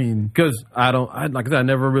 I mean, because like I said, I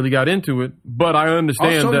never really got into it, but I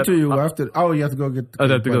understand I'll show that. It to you after. Oh, you have to go get. I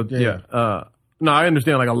have to go. Yeah. No, I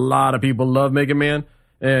understand. Like a lot of people love Mega Man,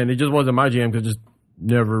 and it just wasn't my jam because just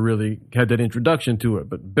never really had that introduction to it.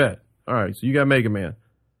 But bet. All right, so you got Mega Man.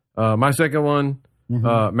 My second one,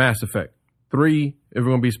 Mass Effect 3. If we're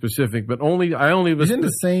gonna be specific, but I only was. Isn't the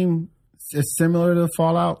same? It's similar to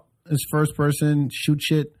Fallout. It's first person shoot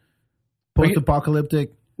shit, post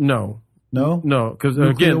apocalyptic. No. No, because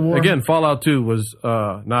again, Fallout 2 was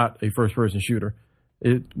not a first-person shooter.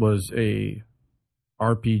 It was a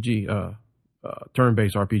RPG,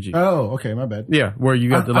 turn-based RPG. Oh, okay, my bad. Yeah, where you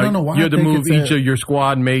got you had to move each of your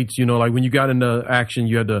squad mates. You know, like when you got into action,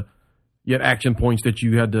 you had action points that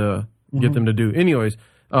you had to get them to do. Anyways,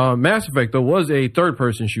 Mass Effect though was a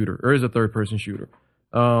third-person shooter, or is a third-person shooter.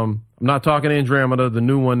 I'm not talking Andromeda, the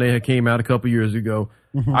new one that came out a couple years ago.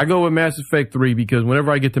 I go with Mass Effect 3 because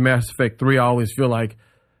whenever I get to Mass Effect 3, I always feel like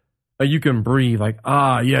you can breathe. Like,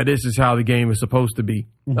 this is how the game is supposed to be.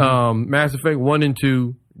 Mass Effect 1 and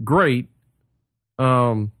 2, great.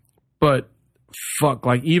 But fuck,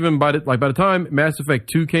 like even by the time Mass Effect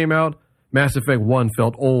 2 came out, Mass Effect 1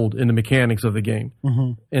 felt old in the mechanics of the game.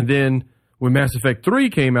 And then when Mass Effect 3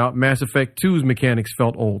 came out, Mass Effect 2's mechanics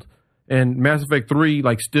felt old. And Mass Effect 3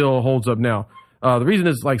 like still holds up now. The reason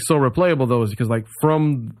it's like so replayable though is because like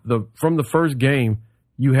from the first game,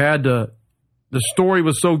 you had the story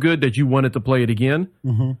was so good that you wanted to play it again.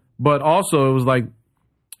 But also it was like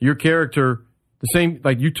your character, the same,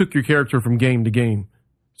 like you took your character from game to game.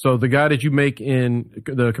 So the guy that you make in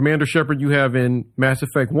the Commander Shepard you have in Mass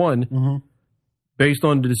Effect 1, based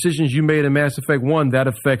on the decisions you made in Mass Effect 1, that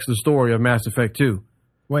affects the story of Mass Effect 2.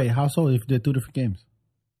 Wait, how so if they're two different games?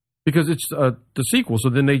 Because it's the sequel,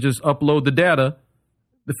 so then they just upload the data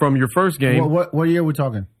from your first game. What year are we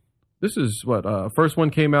talking? This is first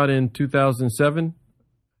one came out in 2007,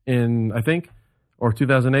 I think, or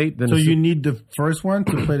 2008. Then so you need the first one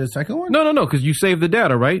to play the second one? No, because you saved the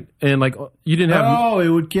data, right? And like you didn't have. Oh, it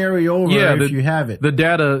would carry over if you have it. The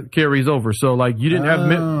data carries over, so like you didn't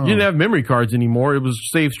have memory cards anymore. It was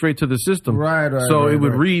saved straight to the system, right. So it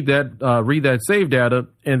would read that save data,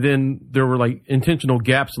 and then there were like intentional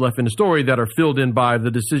gaps left in the story that are filled in by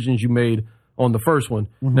the decisions you made on the first one.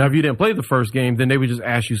 Now, if you didn't play the first game, then they would just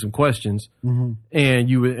ask you some questions, and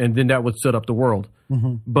then that would set up the world.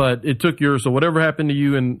 But it took so whatever happened to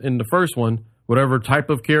you in the first one, whatever type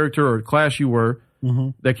of character or class you were,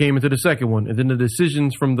 that came into the second one. And then the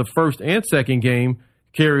decisions from the first and second game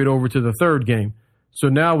carried over to the third game. So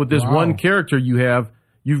now with this one character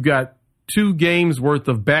you've got 2 games worth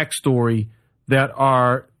of backstory that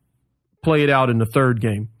are played out in the third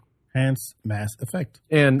game. Hence Mass Effect.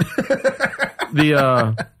 And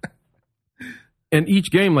and each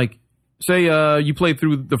game, like, say you played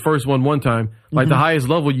through the first one time, like the highest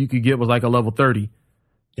level you could get was like a level 30.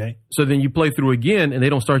 Okay. So then you play through again, and they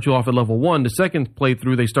don't start you off at level 1. The second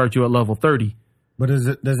playthrough, they start you at level 30. But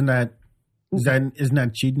isn't that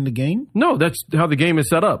cheating the game? No, that's how the game is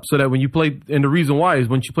set up. So that when you play, and the reason why is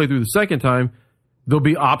once you play through the second time, there'll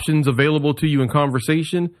be options available to you in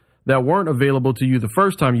conversation that weren't available to you the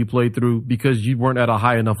first time you played through because you weren't at a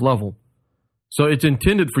high enough level. So it's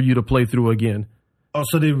intended for you to play through again. Oh,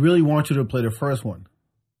 so they really want you to play the first one?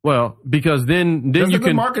 Well, because then that's you a good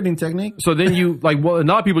can marketing technique. So then you a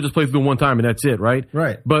lot of people just play through one time and that's it, right?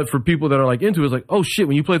 Right. But for people that are like into it, it's like, oh shit,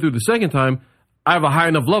 when you play through the second time, I have a high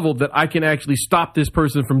enough level that I can actually stop this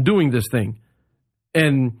person from doing this thing,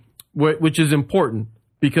 and which is important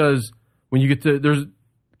because when you get to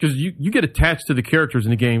because you get attached to the characters in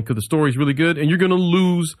the game because the story's really good, and you're going to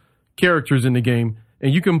lose characters in the game,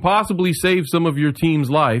 and you can possibly save some of your team's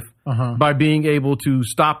life by being able to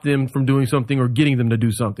stop them from doing something or getting them to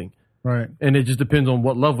do something. Right. And it just depends on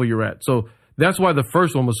what level you're at. So that's why the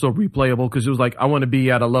first one was so replayable, because it was like, I want to be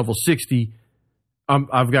at a level 60.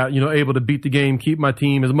 I've got, able to beat the game, keep my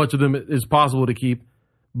team, as much of them as possible to keep.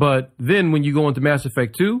 But then when you go into Mass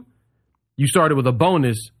Effect 2, you started with a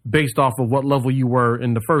bonus based off of what level you were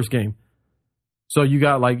in the first game. So you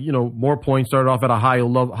got more points, started off at a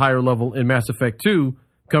higher level in Mass Effect 2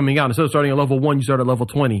 coming out. Instead of starting at level 1, you start at level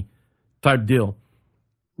 20 type deal.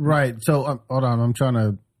 Right. So hold on.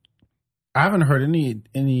 I haven't heard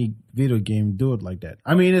any video game do it like that.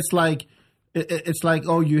 I mean, it's like,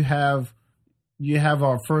 oh, you have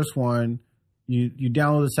our first one. You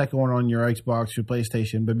download the second one on your Xbox, your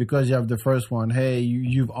PlayStation, but because you have the first one, hey,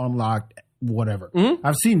 you've unlocked whatever. Mm-hmm.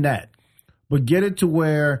 I've seen that. But get it to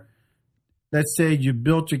where, let's say you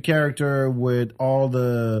built your character with all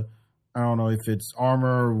the, I don't know if it's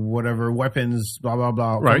armor or whatever, weapons, blah, blah,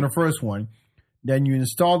 blah, right, from the first one. Then you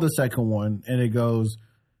install the second one and it goes,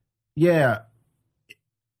 yeah,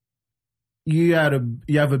 you have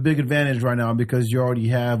a big advantage right now because you already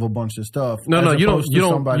have a bunch of stuff. No, you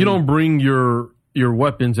don't bring your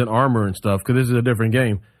weapons and armor and stuff because this is a different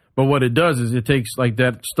game. But what it does is it takes like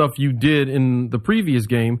that stuff you did in the previous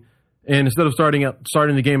game, and instead of starting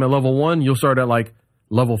the game at level 1, you'll start at like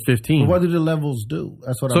level 15. But what do the levels do?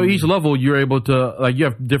 That's what. So each level you're able to you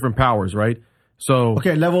have different powers, right? So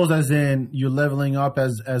okay, levels as in you're leveling up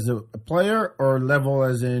as a player, or level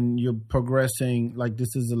as in you're progressing. Like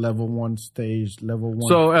this is a level 1 stage, level 1.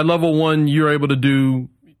 So at level 1, you're able to do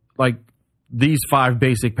like these 5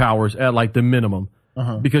 basic powers at like the minimum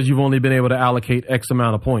because you've only been able to allocate X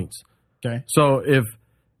amount of points. Okay. So if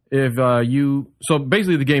so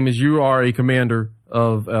basically the game is you are a commander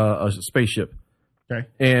of a spaceship. Okay.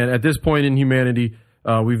 And at this point in humanity,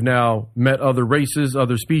 we've now met other races,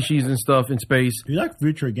 other species and stuff in space. You like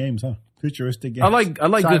future games, huh? Futuristic games. I like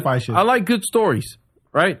sci-fi good, shit. I like good stories,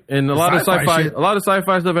 right? And a lot of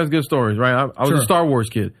sci-fi stuff has good stories, right? I was a Star Wars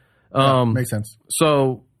kid. Makes sense.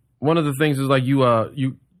 So one of the things is like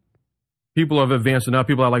you people have advanced and now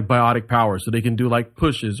people have like biotic powers, so they can do like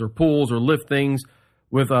pushes or pulls or lift things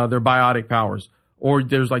with their biotic powers. Or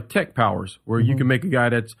there's like tech powers where you can make a guy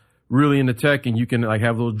that's really into tech, and you can like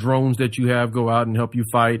have those drones that you have go out and help you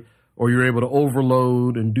fight, or you're able to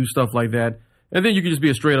overload and do stuff like that. And then you can just be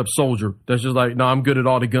a straight up soldier that's just like, no, I'm good at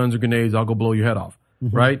all the guns or grenades, I'll go blow your head off,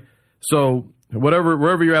 right? So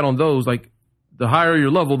wherever you're at on those, like the higher your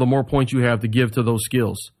level, the more points you have to give to those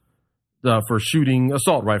skills for shooting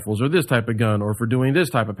assault rifles or this type of gun, or for doing this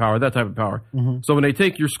type of power, that type of power. So when they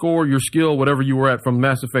take your score, your skill, whatever you were at from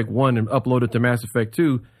Mass Effect 1 and upload it to Mass Effect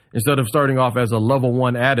 2, instead of starting off as a level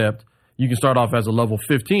 1 adept, you can start off as a level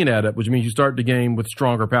 15 adept, which means you start the game with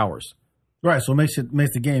stronger powers. Right, so it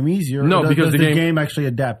makes the game easier. No, because does the game actually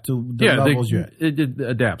adapt to the levels you're at? It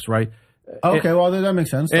adapts, right? Okay, well, that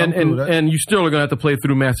makes sense. And you still are going to have to play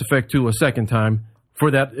through Mass Effect 2 a second time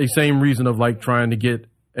for that same reason of like trying to get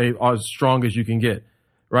as strong as you can get,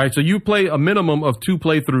 right? So you play a minimum of 2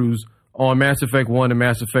 playthroughs on Mass Effect 1 and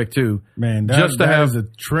Mass Effect 2. Man, that is a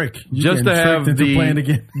trick. Just to have playing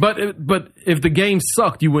again. But if the game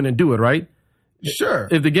sucked, you wouldn't do it, right? Sure.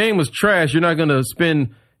 If the game was trash, you're not going to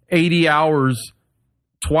spend 80 hours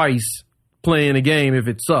twice playing a game if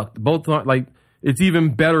it sucked. Both like it's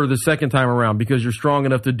even better the second time around because you're strong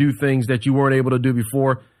enough to do things that you weren't able to do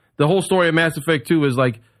before. The whole story of Mass Effect 2 is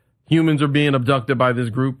like humans are being abducted by this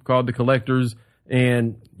group called the Collectors,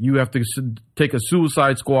 and you have to take a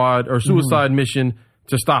suicide squad or suicide mission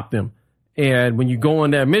to stop them. And when you go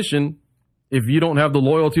on that mission, if you don't have the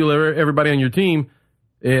loyalty of everybody on your team,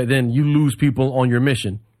 then you lose people on your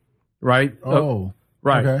mission, right?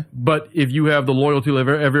 Right. Okay. But if you have the loyalty of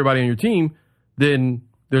everybody on your team, then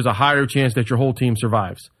there's a higher chance that your whole team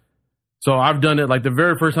survives. So I've done it like the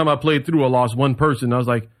very first time I played through, I lost one person. I was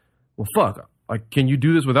like, well, fuck. Like, can you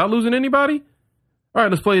do this without losing anybody? All right,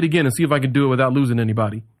 let's play it again and see if I can do it without losing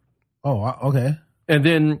anybody. Oh, okay. And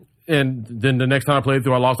then the next time I played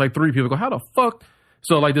through, I lost like 3 people. I go, how the fuck?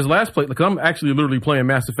 So like this last play, like I'm actually literally playing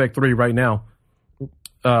Mass Effect 3 right now.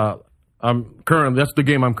 That's the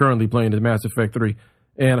game I'm currently playing is Mass Effect 3.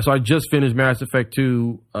 And so I just finished Mass Effect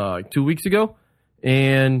 2 2 weeks ago.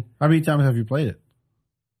 And how many times have you played it?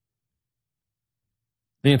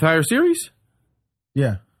 The entire series?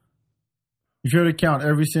 Yeah. If you were to count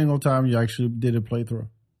every single time you actually did a playthrough.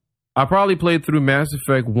 I probably played through Mass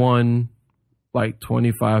Effect 1 like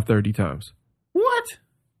 25, 30 times. What?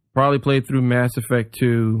 Probably played through Mass Effect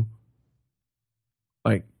 2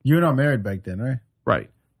 like... You were not married back then, right? Right.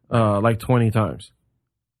 Like 20 times.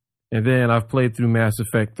 And then I've played through Mass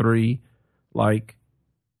Effect 3 like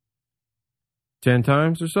 10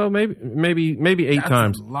 times or so, maybe 8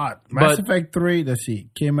 times. A lot. Mass Effect 3, let's see,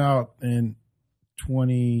 came out in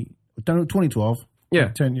 2012. Yeah.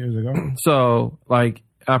 10 years ago. So, like,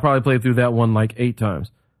 I probably played through that one like 8 times.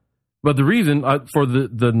 But the reason for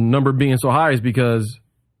the number being so high is because,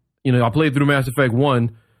 you know, I played through Mass Effect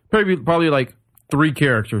 1, probably like 3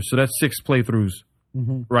 characters. So that's 6 playthroughs,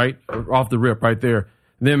 right? Off the rip right there.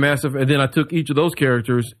 And then I took each of those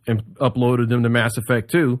characters and uploaded them to Mass Effect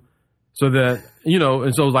 2. So that, you know,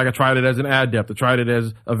 and so it was like I tried it as an adept, I tried it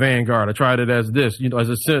as a vanguard, I tried it as this, you know, as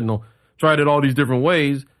a sentinel, tried it all these different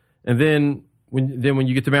ways. And then when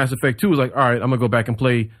you get to Mass Effect 2, it's like, all right, I'm going to go back and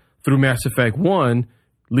play through Mass Effect 1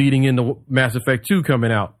 leading into Mass Effect 2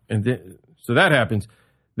 coming out. And then, so that happens.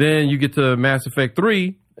 Then you get to Mass Effect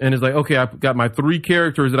 3 and it's like, okay, I've got my 3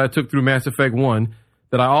 characters that I took through Mass Effect 1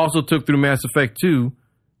 that I also took through Mass Effect 2.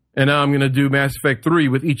 And now I'm going to do Mass Effect 3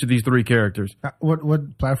 with each of these 3 characters.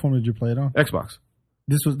 What platform did you play it on? Xbox.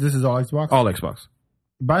 This is all Xbox? All Xbox.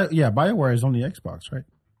 BioWare is only Xbox, right?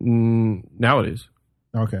 Now it is.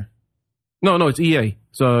 Okay. No, it's EA.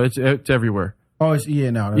 So it's everywhere. Oh, it's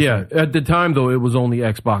EA now. That's right. At the time, though, it was only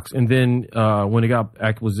Xbox. And then when it got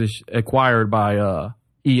acquired by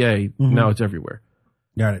EA, now it's everywhere.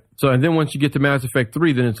 Got it. So, and then once you get to Mass Effect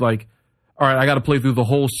 3, then it's like, all right, I got to play through the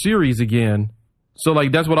whole series again. So,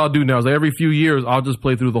 like, that's what I'll do now. Is like every few years, I'll just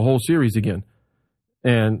play through the whole series again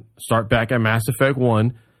and start back at Mass Effect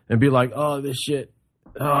 1 and be like, oh, this shit.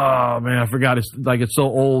 Oh, man, I forgot. It's so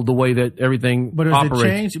old the way that everything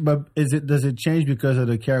operates. Does it change because of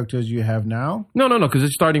the characters you have now? No, because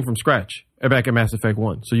it's starting from scratch back at Mass Effect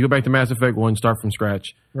 1. So you go back to Mass Effect 1, start from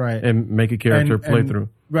scratch. Right. And make a character play through.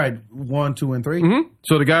 Right. 1, 2, and 3? Mm-hmm.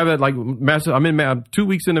 So the guy that, like, I'm 2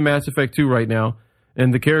 weeks into Mass Effect 2 right now.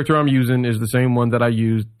 And the character I'm using is the same one that I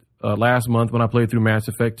used last month when I played through Mass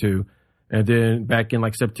Effect 2. And then back in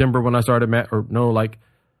like September when I started,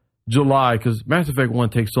 July, because Mass Effect 1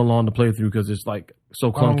 takes so long to play through because it's like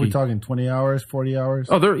so clunky. How long are we talking? 20 hours, 40 hours?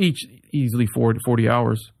 Oh, they're each easily 40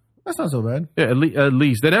 hours. That's not so bad. Yeah, at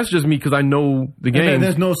least. That's just me because I know the game.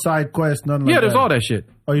 There's no side quest, nothing like that. Yeah, there's all that shit.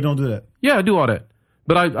 Oh, you don't do that? Yeah, I do all that.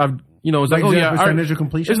 But I've you know, it's like, oh yeah. Percentage of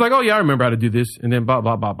completion? It's like, oh yeah, I remember how to do this. And then bop,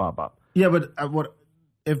 bop, bop, bop, bop. Yeah, but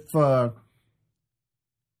if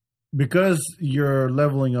because you're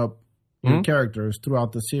leveling up your characters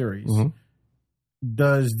throughout the series,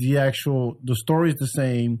 does the story is the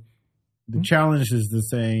same, the challenge is the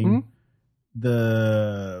same,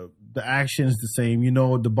 the action is the same. You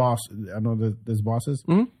know the boss. I know that there's bosses.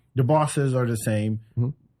 The bosses are the same.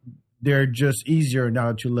 They're just easier now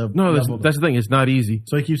that you level. No, that's the thing. It's not easy.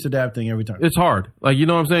 So it keeps adapting every time. It's hard. Like, you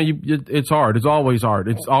know what I'm saying? It's hard. It's always hard.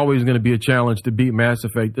 It's always going to be a challenge to beat Mass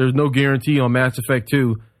Effect. There's no guarantee on Mass Effect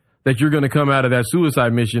 2 that you're going to come out of that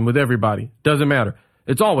suicide mission with everybody. Doesn't matter.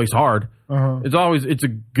 It's always hard. It's a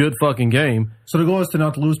good fucking game. So the goal is to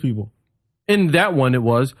not lose people. In that one, it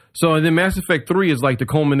was. So, and then Mass Effect 3 is like the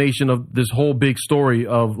culmination of this whole big story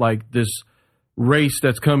of like this race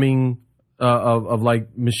that's coming, of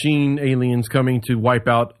like machine aliens coming to wipe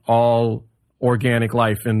out all organic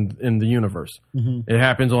life in the universe. It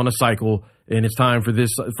happens on a cycle, and it's time for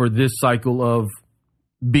this cycle of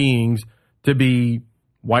beings to be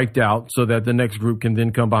wiped out so that the next group can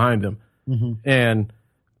then come behind them. And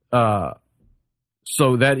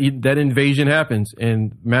so that invasion happens,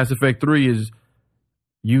 and Mass Effect 3 is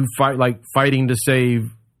you fighting to save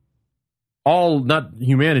all, not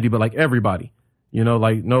humanity, but like everybody. You know,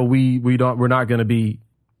 like, no, we're not going to be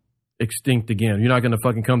extinct again. You're not going to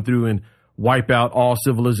fucking come through and wipe out all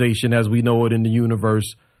civilization as we know it in the universe.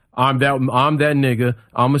 I'm that nigga.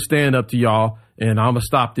 I'm going to stand up to y'all, and I'm going to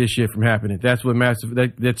stop this shit from happening. That's what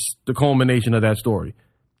that's the culmination of that story.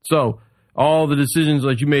 So all the decisions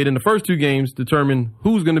that you made in the first 2 games determine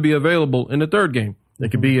who's going to be available in the third game.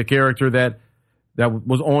 It could be a character that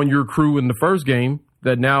was on your crew in the first game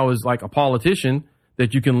that now is like a politician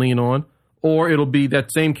that you can lean on. Or it'll be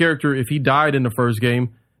that same character, if he died in the first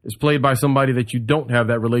game, is played by somebody that you don't have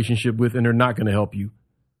that relationship with, and they're not going to help you.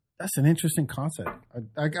 That's an interesting concept.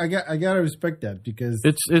 I gotta respect that because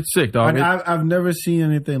it's sick, dog. I've never seen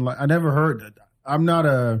anything like. I never heard it. I'm not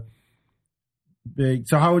a big.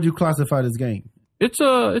 So how would you classify this game? It's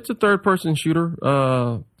a third person shooter,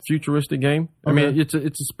 futuristic game. Okay. I mean, it's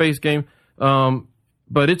a space game.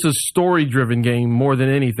 but it's a story-driven game more than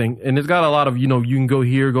anything. And it's got a lot of, you can go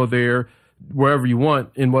here, go there, wherever you want,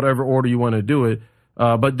 in whatever order you want to do it.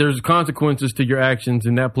 But there's consequences to your actions,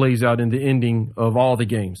 and that plays out in the ending of all the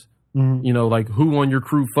games. Mm-hmm. Like who on your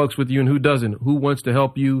crew fucks with you and who doesn't. Who wants to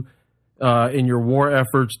help you in your war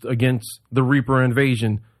efforts against the Reaper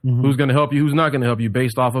invasion. Mm-hmm. Who's going to help you, who's not going to help you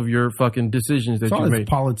based off of your fucking decisions that you made.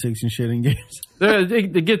 Politics and shit in games.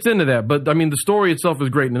 It gets into that. But, I mean, the story itself is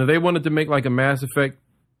great. And if they wanted to make like a Mass Effect,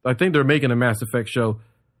 I think they're making a Mass Effect show.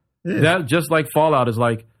 Yeah. That, just like Fallout, is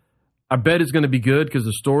like, I bet it's going to be good because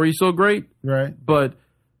the story's so great. Right. But,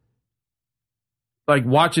 like,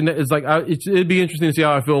 watching it, it's like, it'd be interesting to see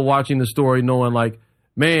how I feel watching the story, knowing, like,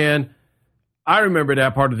 man, I remember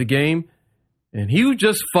that part of the game. And he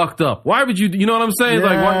just fucked up. Why would you know what I'm saying?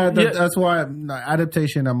 Yeah, that's why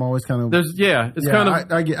adaptation, I'm always kind of... I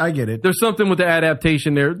get it. There's something with the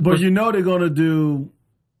adaptation there. But they're going to do...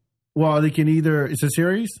 Well, they can either... It's a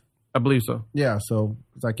series? I believe so. Yeah, so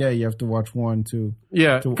it's like, you have to watch 1, 2.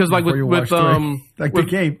 Yeah, because like with the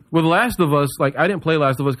game. With Last of Us, like I didn't play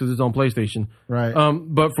Last of Us because it's on PlayStation. Right.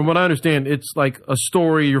 But from what I understand, it's like a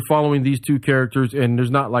story. You're following these two characters, and there's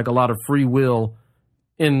not like a lot of free will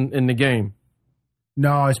in the game.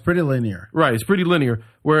 No, it's pretty linear. Right, it's pretty linear.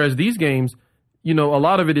 Whereas these games, a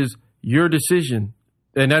lot of it is your decision.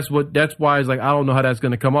 And that's why it's like, I don't know how that's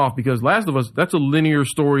going to come off, because Last of Us, that's a linear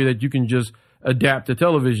story that you can just adapt to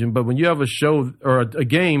television. But when you have a show or a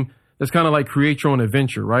game, that's kind of like create your own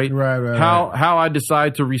adventure, right? Right. How I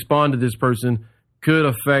decide to respond to this person could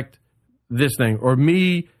affect this thing. Or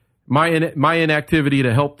my inactivity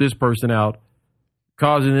to help this person out,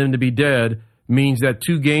 causing them to be dead, means that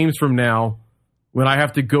 2 games from now, when I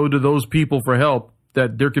have to go to those people for help,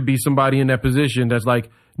 that there could be somebody in that position that's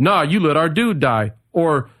like, nah, you let our dude die.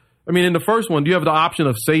 Or, I mean, in the first one, do you have the option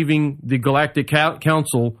of saving the Galactic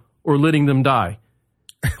Council or letting them die?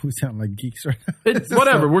 We sound like geeks right now.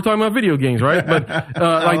 Whatever. We're talking about video games, right? But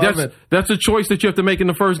that's a choice that you have to make in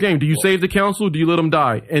the first game. Do you save the council? Do you let them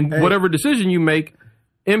die? And whatever decision you make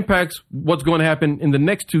impacts what's going to happen in the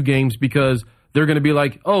next 2 games, because they're going to be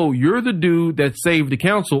like, oh, you're the dude that saved the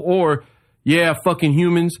council, or... yeah, fucking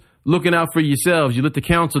humans, looking out for yourselves. You let the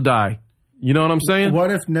council die. You know what I'm saying? What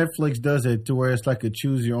if Netflix does it to where it's like a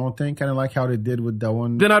choose your own thing, kind of like how they did with that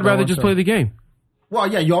one? Then I'd rather just play the game.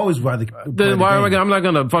 Well, yeah, you always rather play the game. I'm not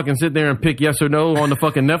going to fucking sit there and pick yes or no on the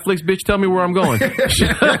fucking Netflix, bitch. Tell me where I'm going.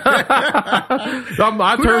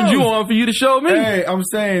 I turned you on for you to show me. Hey, I'm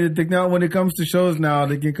saying that now when it comes to shows now,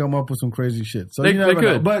 they can come up with some crazy shit. So they could.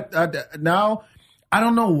 Know. But now, I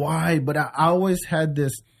don't know why, but I always had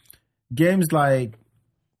this... games like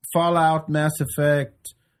Fallout, Mass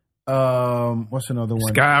Effect, what's another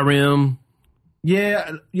one? Skyrim.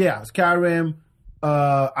 Yeah, Skyrim.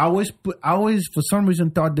 I always for some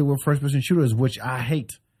reason thought they were first person shooters, which I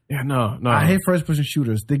hate. Yeah, no. I hate first person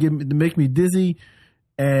shooters. They make me dizzy,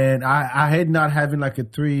 and I hate not having like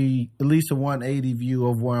at least a 180 view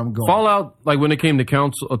of where I'm going. Fallout, like when it came to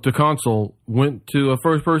console, went to a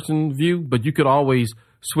first person view, but you could always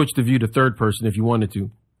switch the view to third person if you wanted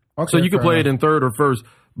to. Okay, so you could play it in third or first,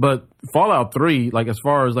 but Fallout 3, like as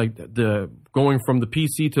far as like the going from the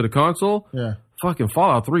PC to the console, fucking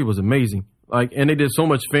Fallout 3 was amazing. Like, and they did so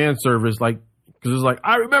much fan service, like, because it's like,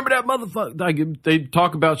 I remember that motherfucker. Like, they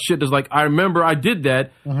talk about shit that's like, I remember I did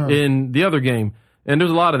that in the other game, and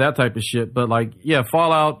there's a lot of that type of shit. But like, yeah,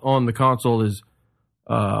 Fallout on the console is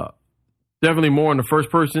definitely more in the first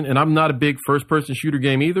person, and I'm not a big first person shooter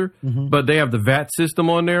game either. But they have the VAT system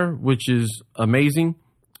on there, which is amazing.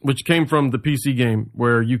 Which came from the PC game,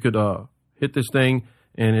 where you could hit this thing,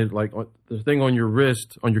 and it like the thing on your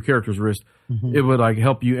wrist, on your character's wrist, it would like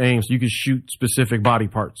help you aim, so you could shoot specific body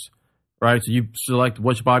parts, right? So you select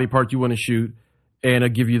which body part you want to shoot, and it'll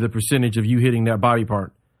give you the percentage of you hitting that body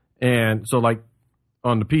part. And so like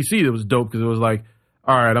on the PC, it was dope because it was like,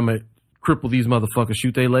 all right, I'm gonna cripple these motherfuckers,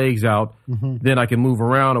 shoot their legs out, then I can move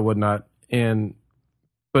around or whatnot,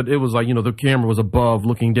 But it was like, the camera was above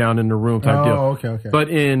looking down in the room type deal. Oh, okay. But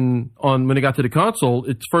when it got to the console,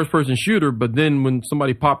 it's first person shooter, but then when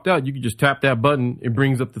somebody popped out, you could just tap that button, it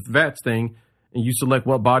brings up the VATS thing, and you select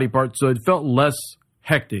what body part. So it felt less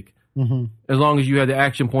hectic. As long as you had the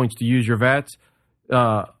action points to use your VATS.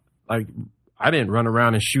 Like, I didn't run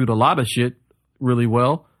around and shoot a lot of shit really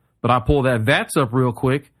well, but I pull that VATS up real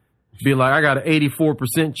quick, be like, I got an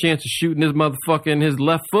 84% chance of shooting this motherfucker in his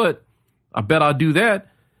left foot. I bet I'll do that.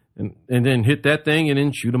 And then hit that thing and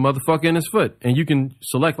then shoot a motherfucker in his foot. And you can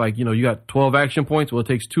select, like, you got 12 action points. Well, it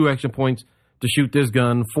takes 2 action points to shoot this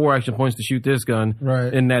gun, 4 action points to shoot this gun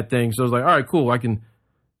in that thing. So it's like, all right, cool. I can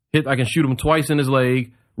shoot him twice in his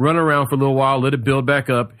leg, run around for a little while, let it build back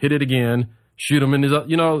up, hit it again, shoot them in his, like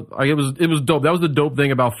it was dope. That was the dope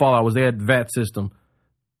thing about Fallout was they had VAT system.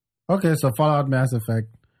 Okay, so Fallout, Mass Effect.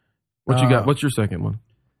 What you got? What's your second one?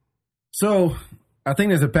 So I think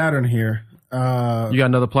there's a pattern here. You got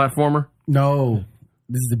another platformer? No,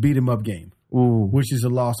 this is the beat 'em up game, which is a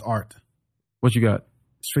lost art. What you got?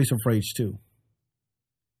 Streets of Rage 2.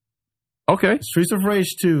 Okay. Streets of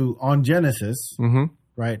Rage 2 on Genesis,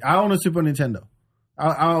 right? I own a Super Nintendo.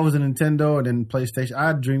 I was a Nintendo and then PlayStation. I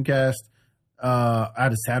had Dreamcast. I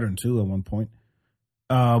had a Saturn too at one point.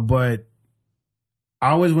 But I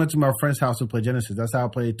always went to my friend's house to play Genesis. That's how I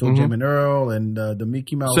played Toe Jam and Earl and the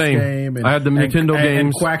Mickey Mouse game. And, I had the Nintendo games.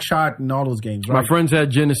 And Quackshot and all those games. Right? My friends had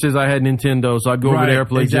Genesis. I had Nintendo. So I'd go over there,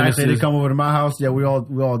 play Genesis. They come over to my house. Yeah, we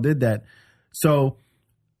all did that. So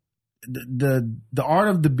the art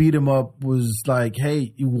of the beat 'em up was like,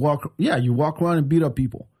 hey, you walk around and beat up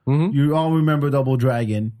people. You all remember Double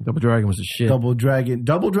Dragon. Double Dragon was a shit. Double Dragon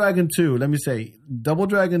 2. Let me say, Double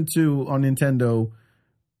Dragon 2 on Nintendo.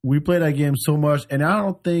 We played that game so much, and I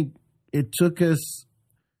don't think it took us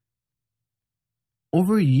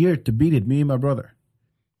over a year to beat it. Me and my brother,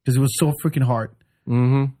 because it was so freaking hard.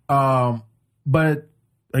 But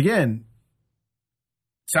again,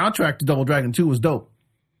 soundtrack to Double Dragon 2 was dope.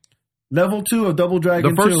 Level 2 of Double Dragon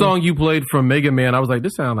 2. The first song you played from Mega Man, I was like,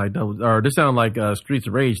 this sound like Streets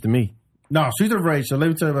of Rage to me. No, Streets of Rage. So let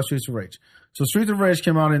me tell you about Streets of Rage. So Streets of Rage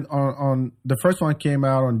came out on the first one came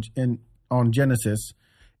out on Genesis.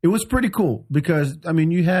 It was pretty cool because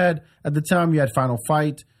you had at the time you had Final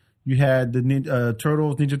Fight, you had the Ninja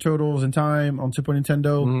Turtles in Time on Super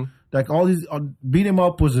Nintendo. Like all these beat 'em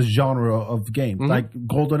up was a genre of games like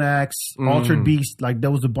Golden Axe, Altered Beast. Like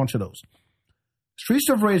there was a bunch of those. Streets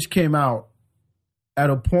of Rage came out at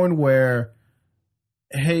a point where,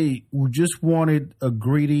 hey, we just wanted a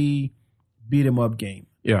greedy beat 'em up game.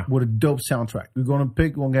 Yeah. With a dope soundtrack. We're gonna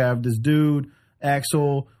have this dude,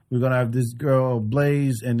 Axel, we're gonna have this girl,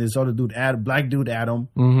 Blaze, and this other dude, black dude, Adam.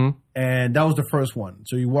 And that was the first one.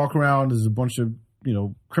 So you walk around, there's a bunch of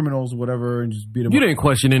criminals or whatever, and just beat them up. You didn't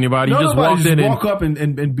question anybody. You just walked in walk up and beat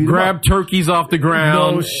them up. Grabbed turkeys off the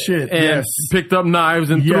ground. No shit. And picked up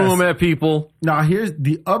knives and threw them at people. Now, here's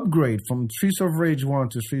the upgrade from Streets of Rage 1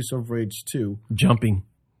 to Streets of Rage 2. Jumping.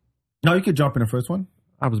 No, you could jump in the first one.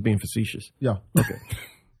 I was being facetious. Yeah. Okay.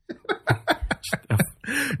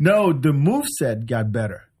 No, the moveset got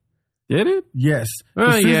better. Did it? Yes.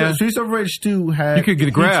 Streets of Rage 2 had... You could get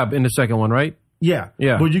a grab in the second one, right? Yeah.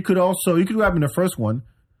 But you could grab in the first one,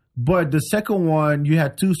 but the second one you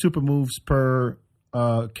had 2 super moves per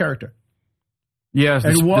character. Yes,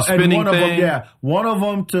 the spinning thing. One of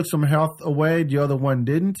them took some health away, the other one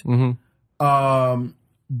didn't.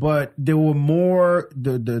 But there were more.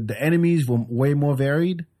 The enemies were way more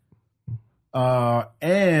varied.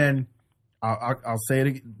 And I'll say it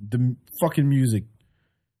again, the fucking music.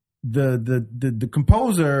 The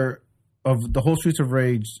composer of the whole Streets of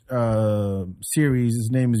Rage series, his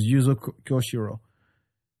name is Yuzo Koshiro.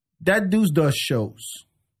 That dude does shows.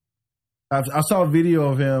 I saw a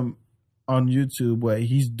video of him on YouTube where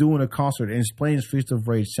he's doing a concert and he's playing Streets of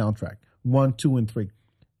Rage soundtrack 1, 2, and 3,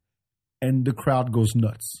 and the crowd goes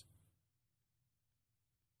nuts.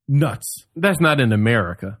 Nuts. That's not in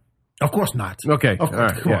America. Of course not. Okay. Of course,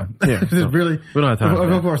 right. come on. Yeah. Really? We don't have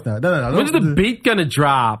time. Of course not. No. When's the beat gonna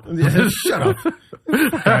drop? Shut up.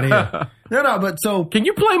 Out of here. No, but so. Can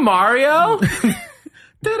you play Mario?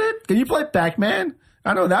 Can you play Pac-Man?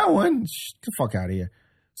 I know that one. Get the fuck out of here.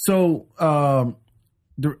 So,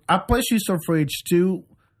 I play Streets of Rage 2.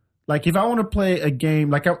 Like, if I want to play a game,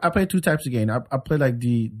 like I play 2 types of game. I play like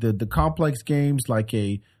the complex games, like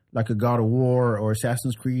a God of War or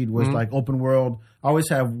Assassin's Creed, where it's like open world. I always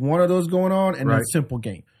have one of those going on, and then a simple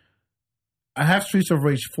game. I have Streets of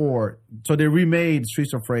Rage 4, so they remade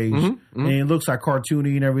Streets of Rage, and it looks like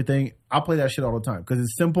cartoony and everything. I play that shit all the time because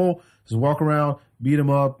it's simple. Just walk around, beat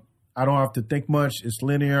them up. I don't have to think much. It's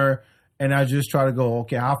linear, and I just try to go,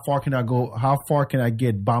 okay, how far can I go? How far can I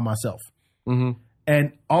get by myself?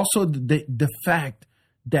 And also the fact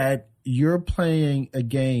that you're playing a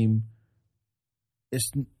game,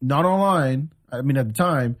 it's not online. I mean, at the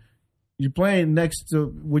time, you're playing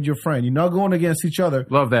with your friend. You're not going against each other.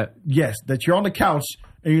 Love that. Yes, that you're on the couch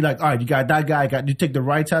and you're like, all right, you got that guy. You take the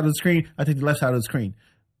right side of the screen. I take the left side of the screen,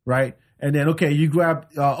 right? And then, okay, you grab,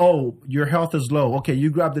 your health is low. Okay,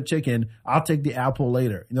 you grab the chicken. I'll take the apple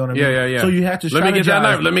later. You know what I mean? Yeah. So you have to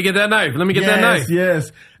strategize. Let me get that knife.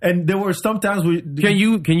 Yes. And there were sometimes Can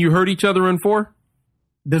you hurt each other in 4?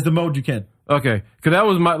 There's the mode you can. Okay, because that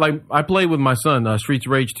was I played with my son Streets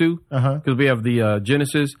of Rage 2 because we have the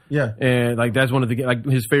Genesis, and like that's one of the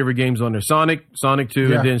his favorite games on there. Sonic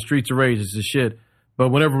 2, and then Streets of Rage is the shit. But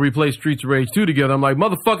whenever we play Streets of Rage 2 together, I'm like,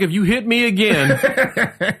 motherfucker, if you hit me again,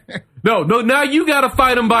 no, now you got to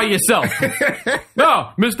fight him by yourself.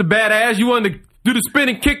 No, Mr. Badass, you want to do the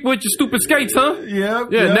spinning kick with your stupid skates, huh? Yeah.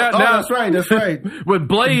 Now, that's right. With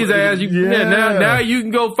Blaze ass, now you can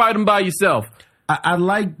go fight him by yourself. I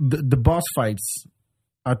like the boss fights.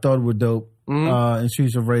 I thought were dope in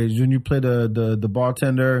Streets of Rage. When you play the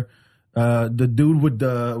bartender, the dude with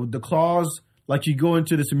the claws, like you go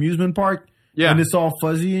into this amusement park. Yeah. And it's all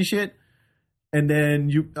fuzzy and shit. And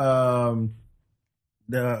then I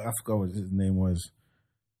forgot what his name was.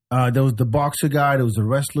 There was the boxer guy. There was the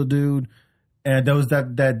wrestler dude. And there was that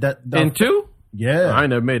in 2? Yeah. I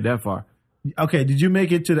never made that far. Okay. Did you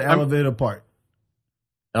make it to the elevator part?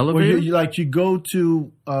 Elevator? You go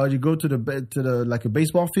to the like a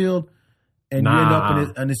baseball field and you end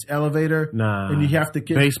up in this elevator. And you have to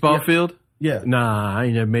baseball field? Yeah. Nah, I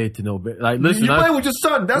ain't never made it to no bit. Like, listen, you play with your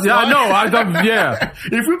son. That's why. I know. Yeah.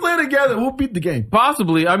 If we play together, we'll beat the game.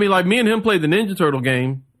 Possibly. I mean, like me and him played the Ninja Turtle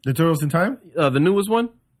game. The Turtles in Time? The newest one.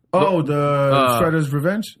 Oh, the Shredder's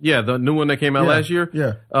Revenge? Yeah, the new one that came out last year.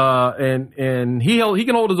 Yeah. And he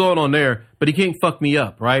can hold his own on there, but he can't fuck me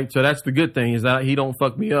up, right? So that's the good thing is that he don't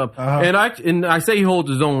fuck me up. And I say he holds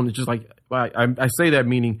his own. It's just like I say that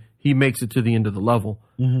meaning he makes it to the end of the level.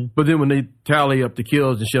 Mm-hmm. But then when they tally up the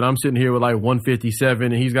kills and shit, I'm sitting here with like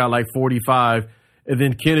 157 and he's got like 45. And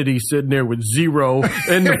then Kennedy's sitting there with 0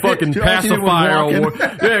 and the fucking pacifier award.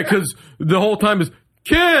 Yeah, because the whole time is,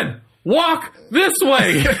 Ken, walk this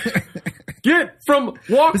way.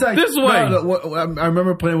 Walk this way. No, I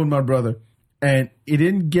remember playing with my brother. And it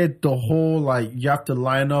didn't get the whole, like, you have to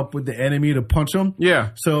line up with the enemy to punch him. Yeah.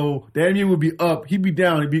 So the enemy would be up. He'd be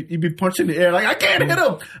down. He'd be punching the air. Like, I can't hit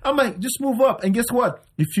him. I'm like, just move up. And guess what?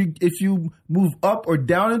 If you move up or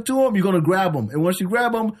down into him, you're going to grab him. And once you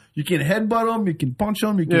grab him, you can headbutt him. You can punch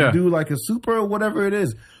him. You can do, like, a super or whatever it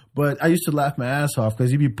is. But I used to laugh my ass off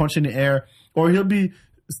because he'd be punching the air. Or he'll be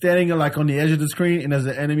standing, like, on the edge of the screen. And there's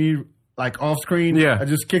an enemy, like, off screen. Yeah. That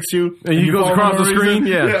just kicks you. And you go across the screen.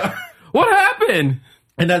 Yeah. What happened?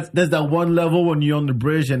 And there's that one level when you're on the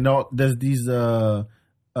bridge and there's these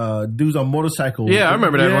dudes on motorcycles. Yeah, I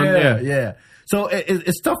remember that one. Yeah. So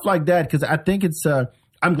it's stuff like that because I think it's.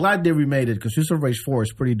 I'm glad they remade it because Streets of Rage 4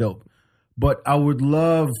 is pretty dope. But I would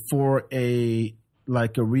love for a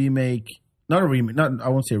remake, not a remake. I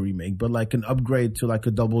won't say a remake, but like an upgrade to like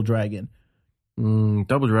a Double Dragon.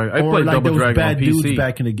 Double Dragon. I played Double Dragon on PC. Dudes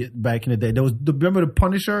back in the day. There was remember the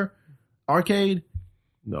Punisher arcade.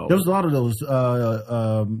 No. There was a lot of those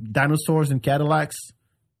dinosaurs and Cadillacs.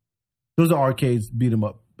 Those are arcades, beat 'em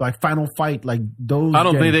up. Like Final Fight, like those. I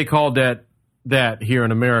don't think they called that here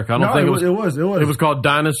in America. I don't think it was. It was called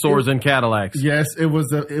Dinosaurs and Cadillacs. Yes, it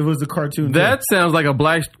was a cartoon. That sounds like a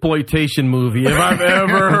blaxploitation movie if I've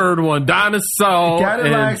ever heard one.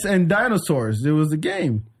 Cadillacs and dinosaurs. It was a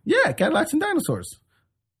game. Yeah, Cadillacs and dinosaurs.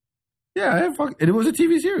 Yeah, it was a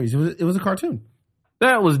TV series. It was a cartoon.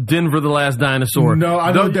 That was Denver the Last Dinosaur. No,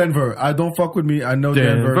 I know Denver. I don't fuck with me. I know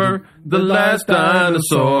Denver. Denver the last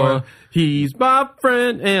dinosaur. He's my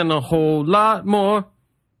friend and a whole lot more.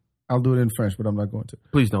 I'll do it in French, but I'm not going to.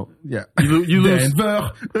 Please don't. Yeah. You lose.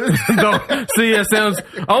 Denver. Don't. See, it sounds...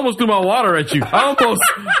 I almost threw my water at you. I almost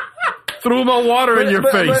threw my water in your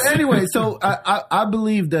face. But anyway, so I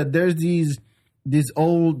believe that there's these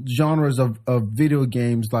old genres of video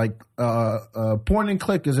games like point and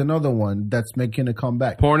click is another one that's making a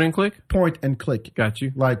comeback. Point and click? Point and click. Got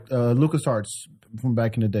you. Like LucasArts from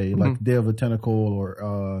back in the day, like Day of a Tentacle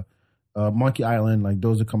or Monkey Island, like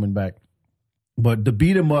those are coming back. But the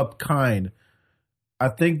beat 'em up kind, I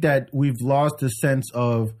think that we've lost the sense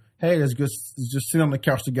of, hey, let's just sit on the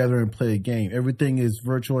couch together and play a game. Everything is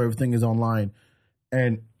virtual, everything is online.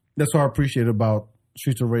 And that's what I appreciate about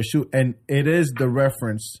Streets of Rage 2, and it is the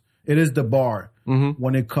reference, it is the bar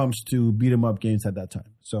when it comes to beat 'em up games at that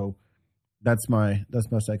time. So that's my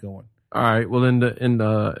second one. All right. Well, in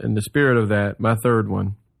the spirit of that, my third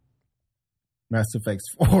one, Mass Effect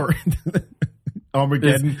 4,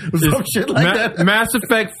 Armageddon, some shit like that. Mass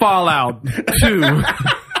Effect Fallout 2,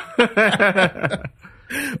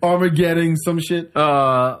 Armageddon, some shit.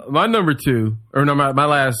 My number 2, or no, my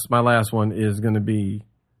last one is going to be.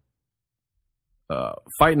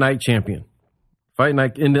 Fight Night Champion. Fight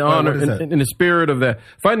Night in the honor in the spirit of that.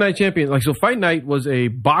 Fight Night Champion. Like, so Fight Night was a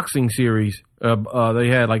boxing series they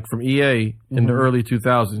had like from EA in the early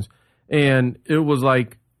 2000s. And it was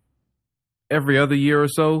like every other year or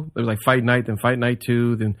so. There was like Fight Night, then Fight Night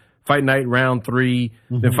 2, then Fight Night Round 3,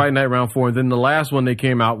 then Fight Night Round 4. And then the last one they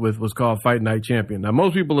came out with was called Fight Night Champion. Now,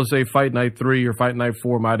 most people will say Fight Night 3 or Fight Night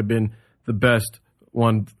 4 might have been the best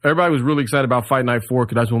one. Everybody was really excited about Fight Night 4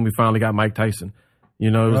 because that's when we finally got Mike Tyson. You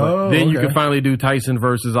know, it was then you could finally do Tyson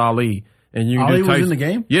versus Ali. And you Ali do Tyson. Was in the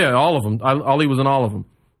game? Yeah, all of them. Ali was in all of them.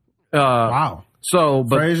 Wow. So,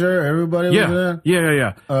 but Frazier, everybody was in there?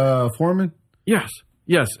 Yeah. Foreman? Yes.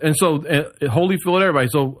 And so, Holyfield, everybody.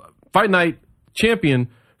 So, Fight Night Champion,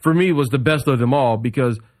 for me, was the best of them all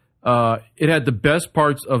because it had the best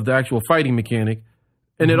parts of the actual fighting mechanic.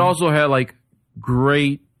 And it also had, like,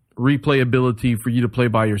 great replayability for you to play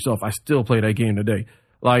by yourself. I still play that game today.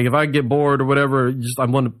 Like, if I get bored or whatever, I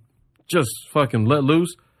want to just fucking let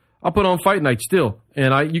loose, I'll put on Fight Night still.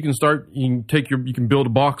 And you can build a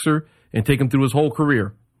boxer and take him through his whole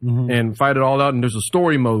career and fight it all out. And there's a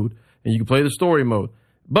story mode, and you can play the story mode.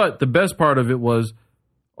 But the best part of it was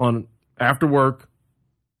after work,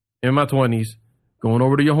 in my 20s, going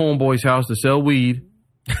over to your homeboy's house to sell weed.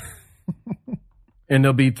 And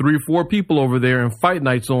there'll be 3 or 4 people over there, and Fight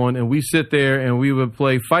Night's on, and we sit there and we would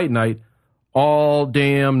play Fight Night all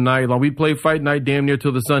damn night long. We'd play Fight Night damn near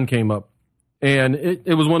till the sun came up. And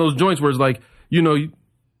it was one of those joints where it's like, you know,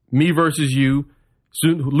 me versus you,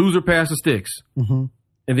 loser passes sticks. And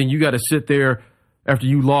then you got to sit there after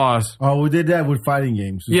you lost. Oh, we did that with fighting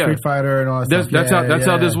games. Street Fighter and all that stuff. That's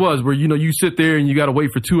how this was, where, you know, you sit there and you got to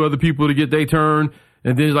wait for 2 other people to get their turn.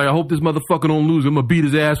 And then it's like, I hope this motherfucker don't lose. I'm going to beat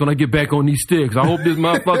his ass when I get back on these sticks. I hope this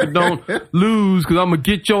motherfucker don't lose because I'm going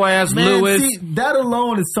to get your ass, Lewis. See, that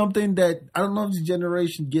alone is something that I don't know if this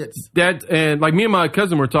generation gets. And like me and my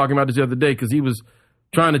cousin were talking about this the other day because he was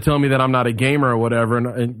trying to tell me that I'm not a gamer or whatever.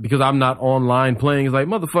 And because I'm not online playing, it's like,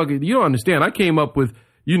 motherfucker, you don't understand. I came up with,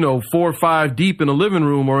 you know, 4 or 5 deep in a living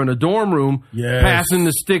room or in a dorm room, passing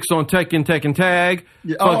the sticks on Tekken Tag.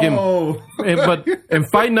 And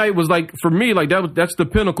Fight Night was like, for me, like that's the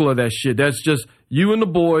pinnacle of that shit. That's just you and the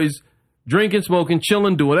boys drinking, smoking,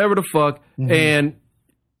 chilling, do whatever the fuck, and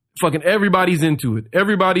fucking everybody's into it.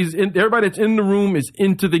 Everybody that's in the room is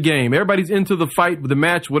into the game. Everybody's into the fight, the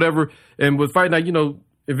match, whatever. And with Fight Night, you know,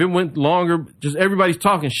 if it went longer, just everybody's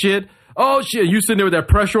talking shit. Oh, shit. You sitting there with that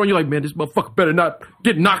pressure on you like, man, this motherfucker better not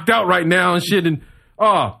get knocked out right now and shit. And,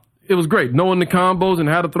 it was great. Knowing the combos and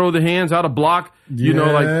how to throw the hands, how to block. You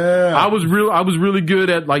know, like, I was really good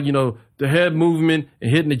at, like, you know, the head movement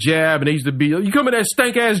and hitting the jab. And they used to be, you come with that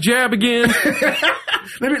stank-ass jab again?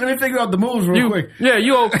 Let me figure out the moves real quick. Yeah,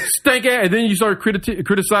 you go stank-ass. And then you start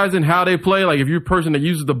criticizing how they play. Like, if you're a person that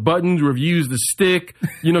uses the buttons or if you use the stick,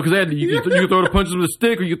 you know, because you can throw the punches with a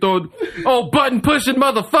stick or you can throw, button-pushing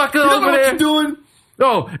motherfucker over there. What you doing?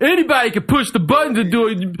 Oh, anybody can push the buttons and do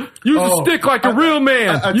it. Use the stick like a real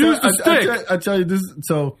man. Use the stick. I tell you this.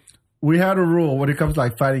 So we had a rule when it comes to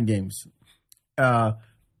like fighting games.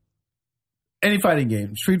 Any fighting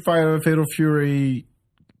game, Street Fighter, Fatal Fury,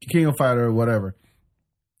 King of Fighter, whatever,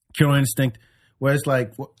 Killer Instinct, where it's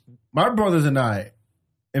like my brothers and I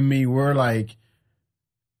and me, we're like,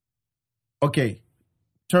 okay,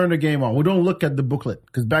 turn the game on. We don't look at the booklet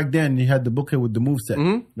because back then you had the booklet with the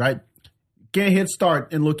moveset, right? Can't hit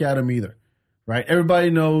start and look at them either, right? Everybody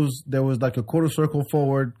knows there was like a quarter circle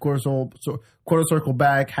forward, quarter circle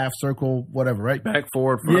back, half circle, whatever, right? Back,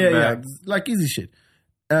 forward, front, back. Yeah, like easy shit.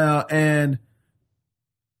 And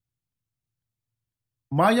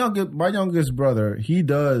my youngest brother, he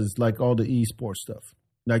does like all the esports stuff.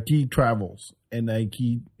 Like he travels and like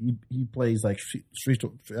he plays like Street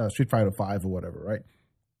Fighter 5 or whatever, right?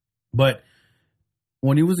 But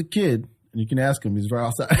when he was a kid, and you can ask him, he's right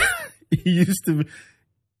outside.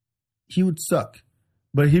 He would suck,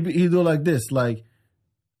 but he'd do like this, like,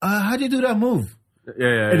 how do you do that move?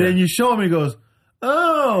 Yeah. And then you show him, he goes,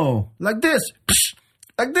 oh, like this,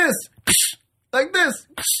 like this, like this,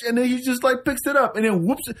 and then he just like picks it up and then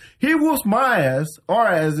whoops it. He whoops my ass, our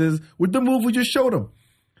asses, with the move we just showed him.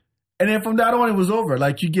 And then from that on, it was over.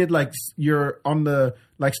 Like you get like you're on the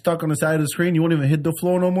like stuck on the side of the screen. You won't even hit the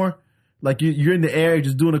floor no more. Like you're in the air, you're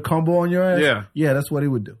just doing a combo on your ass. Yeah, that's what he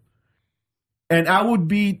would do. And I would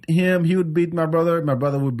beat him. He would beat my brother. My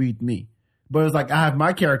brother would beat me. But it's like, I have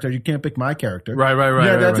my character. You can't pick my character. Right. You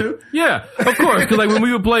had that too? Yeah, of course. Because like when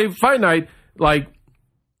we would play Fight Night, like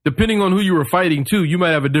depending on who you were fighting too, you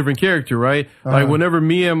might have a different character, right? Like whenever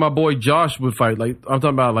me and my boy Josh would fight, like I'm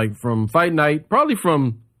talking about like from Fight Night, probably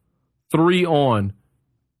from 3 on,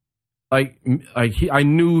 I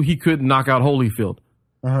knew he couldn't knock out Holyfield.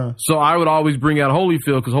 So I would always bring out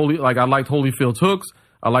Holyfield because I liked Holyfield's hooks.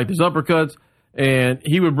 I liked his uppercuts. And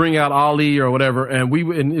he would bring out Ali or whatever, and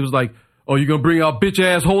it was like, oh, you gonna bring out bitch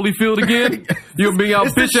ass Holyfield again? You gonna bring out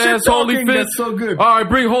bitch ass Holyfield? That's so good. All right,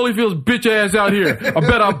 bring Holyfield's bitch ass out here. I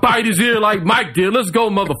bet I'll bite his ear like Mike did. Let's go,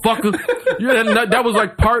 motherfucker. That was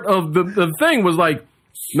like part of the thing was like,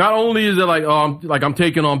 Not only is it like, oh, I'm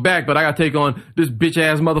taking on back, but I got to take on this bitch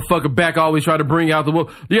ass motherfucker back. I always try to bring out the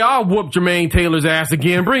whoop. Yeah, I'll whoop Jermaine Taylor's ass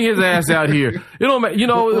again. Bring his ass out here. It don't, you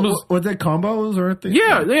know, it was that combos or anything?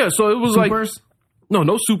 Yeah. So it was supers? Like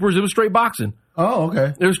no supers. It was straight boxing. Oh,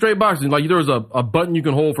 okay. It was straight boxing. Like there was a button you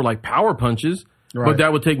can hold for like power punches, but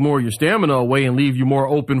that would take more of your stamina away and leave you more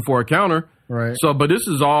open for a counter. Right. So, but this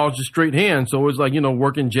is all just straight hands. So it was like, you know,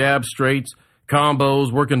 working jabs, straights,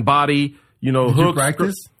 combos, working body, you know, Did hooks. You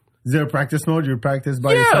practice? Is there a practice mode? You practice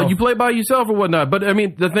by yourself? Yeah, you play by yourself or whatnot. But I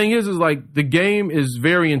mean, the thing is like the game is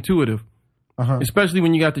very intuitive, especially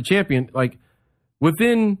when you got the champion. Like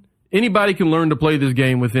anybody can learn to play this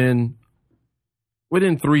game within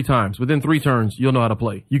 3 times, within 3 turns, you'll know how to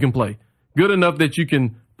play. You can play good enough that you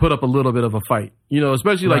can put up a little bit of a fight. You know,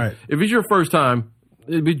 especially like if it's your first time.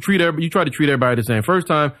 You try to treat everybody the same. First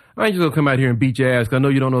time, I ain't just gonna come out here and beat your ass because I know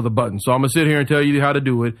you don't know the button. So I'm gonna sit here and tell you how to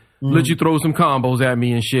do it. Let you throw some combos at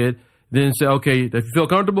me and shit. Then say, okay, if you feel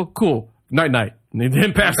comfortable, cool. Night. And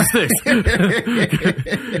then pass the sticks.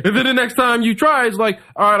 And then the next time you try, it's like,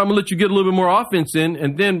 all right, I'm gonna let you get a little bit more offense in.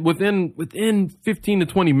 And then within 15 to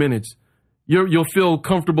 20 minutes, you'll feel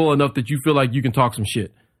comfortable enough that you feel like you can talk some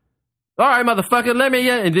shit. All right, motherfucker, let me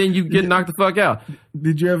in. And then you get knocked the fuck out.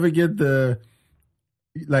 Did you ever get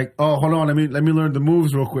like, oh, hold on, let me learn the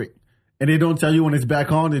moves real quick. And they don't tell you when it's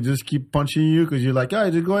back on, they just keep punching you because you're like, all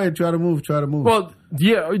right, just go ahead, try to move. Well,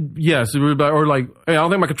 yes. Or like, hey, I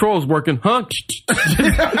don't think my control's working, huh? Hey,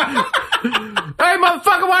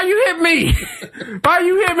 motherfucker, why you hit me? Why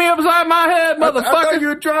you hit me upside my head, motherfucker? I thought you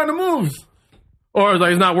were trying to move. Or it's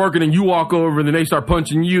like, it's not working and you walk over and then they start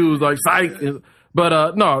punching you, like, psych.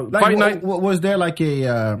 But, no, like, fight night. Was there like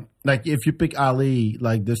like if you pick Ali,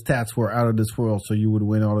 like the stats were out of this world, so you would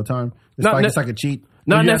win all the time? It's like a cheat.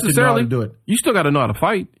 Not necessarily. Have to know how to do it. You still got to know how to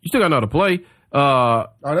fight. You still got to know how to play. Oh,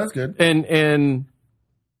 that's good. And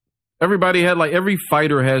everybody had like every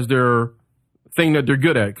fighter has their thing that they're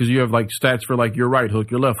good at because you have like stats for like your right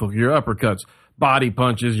hook, your left hook, your uppercuts, body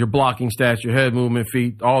punches, your blocking stats, your head movement,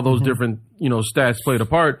 feet, all those different stats played a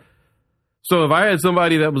part. So if I had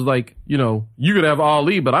somebody that was like, you could have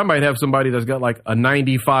Ali, but I might have somebody that's got like a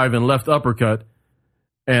 95 and left uppercut,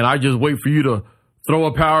 and I just wait for you to throw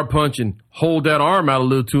a power punch and hold that arm out a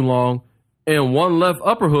little too long, and one left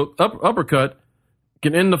uppercut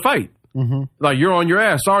can end the fight. Like you're on your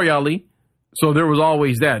ass. Sorry, Ali. So there was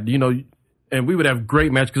always that, and we would have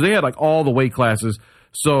great matches because they had like all the weight classes.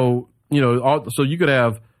 So, so you could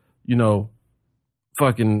have,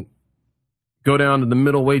 fucking go down to the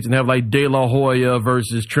middleweights and have like De La Hoya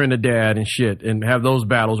versus Trinidad and shit and have those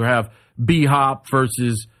battles, or have B-Hop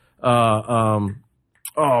versus,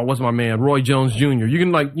 what's my man? Roy Jones Jr. You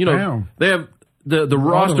can like, they have the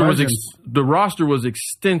roster was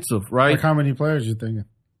extensive, right? Like how many players you thinking?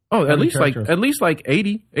 Oh, at least like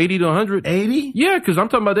 80 to 100. 80? Yeah, because I'm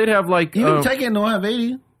talking about they'd have like even Tekken don't have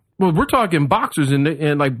 80. Well, we're talking boxers,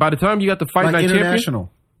 and like by the time you got the fight like night international.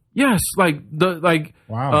 champion, yes,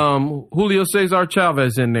 wow. Julio Cesar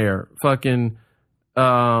Chavez in there, fucking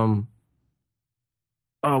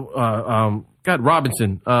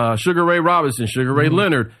Robinson, Sugar Ray Robinson, Sugar Ray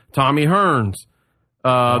Leonard, Tommy Hearns,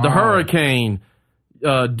 the Hurricane,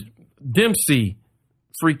 Dempsey,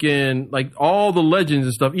 freaking like all the legends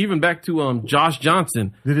and stuff, even back to Josh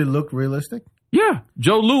Johnson. Did it look realistic? Yeah,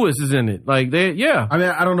 Joe Louis is in it. Like I mean,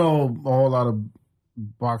 I don't know a whole lot of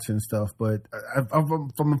boxing stuff, but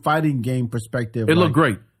from a fighting game perspective, it looked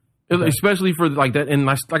great, especially for like that. And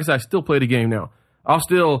like I said, I still play the game now. I'll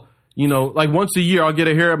still, like once a year, I'll get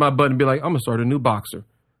a hair at my butt and be like, I'm gonna start a new boxer.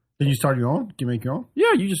 Did you start your own? Can you make your own?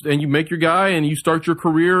 Yeah, you make your guy and you start your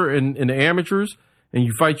career in the amateurs. And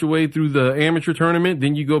you fight your way through the amateur tournament,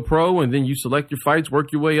 then you go pro, and then you select your fights,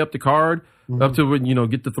 work your way up the card, up to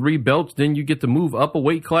get the 3 belts. Then you get to move up a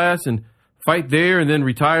weight class and fight there, and then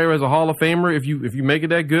retire as a Hall of Famer if you make it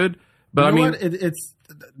that good. But it's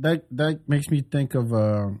that makes me think of.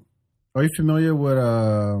 Are you familiar with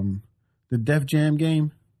the Def Jam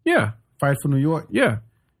game? Yeah, Fight for New York. Yeah,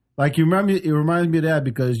 like it reminds me of that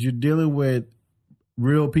because you're dealing with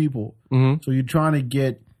real people, so you're trying to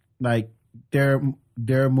get like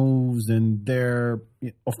their moves and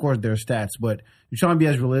of course their stats, but you're trying to be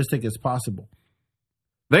as realistic as possible.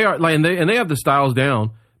 They are like, and they have the styles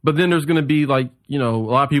down, but then there's going to be like, a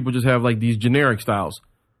lot of people just have like these generic styles,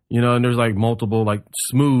 and there's like multiple like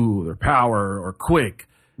smooth or power or quick,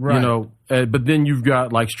 right. But then you've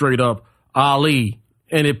got like straight up Ali,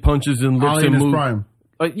 and it punches and looks Ali and in his moves. prime.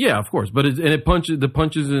 Yeah, of course, but it punches, the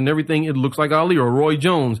punches and everything. It looks like Ali or Roy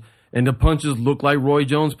Jones, and the punches look like Roy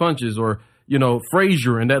Jones punches, or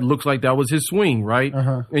Frazier, and that looks like that was his swing, right?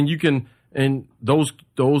 And you can And those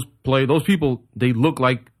people, they look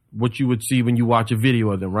like what you would see when you watch a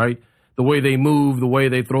video of them, right? The way they move, the way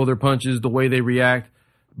they throw their punches, the way they react.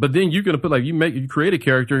 But then you're gonna put you create a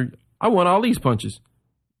character. I want all these punches,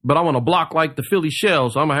 but I want to block like the Philly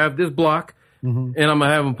Shell. So I'm gonna have this block, and I'm gonna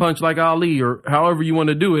have him punch like Ali, or however you want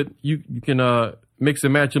to do it. You can mix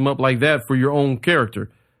and match them up like that for your own character.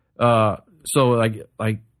 So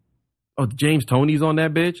James Toney's on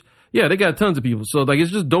that bitch. Yeah, they got tons of people. So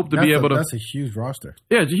it's just dope to be able to. That's a huge roster.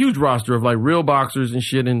 Yeah, it's a huge roster of real boxers and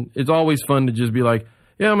shit, and it's always fun to just be like,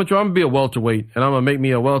 yeah, I'm gonna be a welterweight, and I'm gonna make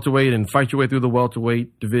me a welterweight and fight your way through the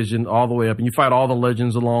welterweight division all the way up, and you fight all the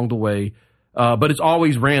legends along the way. But it's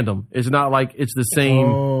always random. It's not like it's the same.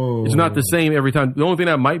 Oh. It's not the same every time. The only thing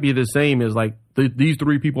that might be the same is these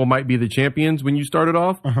three people might be the champions when you started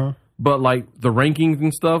off. But the rankings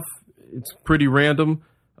and stuff, it's pretty random.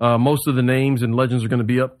 Most of the names and legends are going to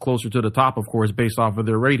be up closer to the top, of course, based off of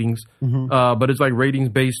their ratings. But it's ratings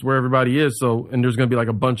based where everybody is. So, and there's going to be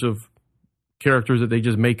a bunch of characters that they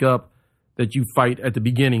just make up that you fight at the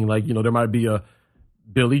beginning. There might be a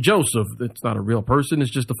Billy Joseph. That's not a real person.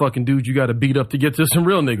 It's just a fucking dude you got to beat up to get to some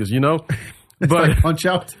real niggas, But punch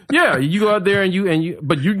out. Yeah, you go out there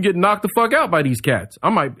but you can get knocked the fuck out by these cats.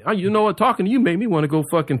 Talking to you made me want to go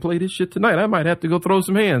fucking play this shit tonight. I might have to go throw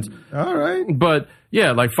some hands. All right. But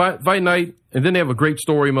yeah, fight night, and then they have a great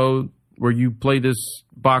story mode where you play this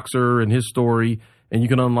boxer and his story, and you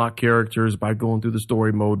can unlock characters by going through the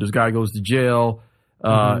story mode. This guy goes to jail.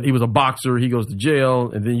 He was a boxer. He goes to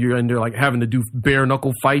jail, and then you're in there having to do bare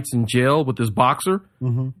knuckle fights in jail with this boxer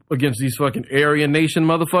against these fucking Aryan Nation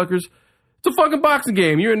motherfuckers. It's a fucking boxing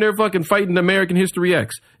game. You're in there fucking fighting American History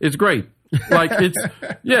X. It's great.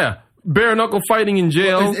 Bare knuckle fighting in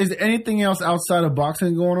jail. Well, is there anything else outside of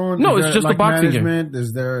boxing going on? No, it's just a boxing management? Game.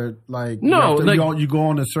 Is there you go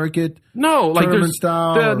on the circuit? No, tournament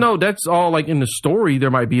style. No, that's all in the story. There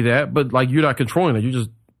might be that, but you're not controlling it. You're just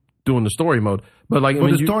doing the story mode. But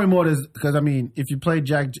the story mode is because if you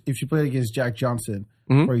play against Jack Johnson,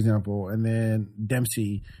 for example, and then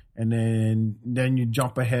Dempsey, and then you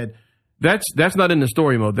jump ahead. That's not in the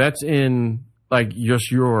story mode. That's in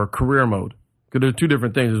just your career mode. Because there's two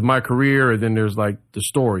different things. There's my career, and then there's the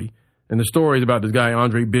story. And the story is about this guy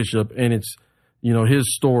Andre Bishop, and it's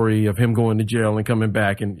his story of him going to jail and coming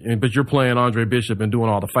back. But you're playing Andre Bishop and doing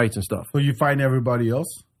all the fights and stuff. So you fighting everybody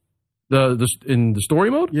else? In the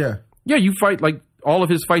story mode? Yeah. Yeah, you fight all of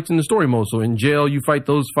his fights in the story mode. So in jail, you fight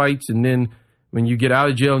those fights, and then when you get out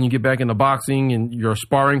of jail and you get back into boxing and you're a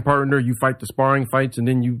sparring partner, you fight the sparring fights, and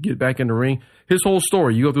then you get back in the ring. His whole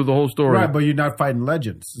story, you go through the whole story. Right, but you're not fighting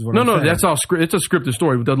legends. No, that's all it's a scripted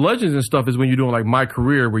story. The legends and stuff is when you're doing my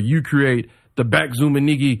career, where you create the back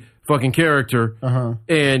Zumanigi fucking character,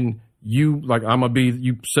 and you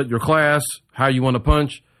you set your class, how you want to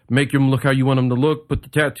punch, make him look how you want him to look, put the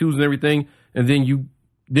tattoos and everything, and then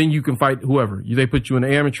you can fight whoever. They put you in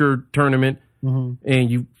an amateur tournament, and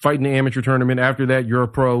you fight in the amateur tournament. After that, you're a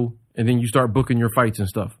pro, and then you start booking your fights and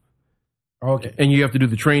stuff. Okay. And you have to do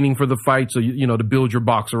the training for the fight, so to build your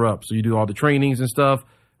boxer up. So you do all the trainings and stuff,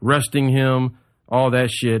 resting him, all that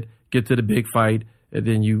shit, get to the big fight, and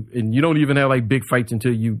then you don't even have big fights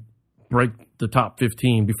until you break the top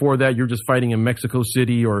 15. Before that, you're just fighting in Mexico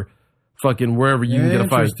City or fucking wherever you can get a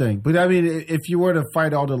fight. Interesting. But if you were to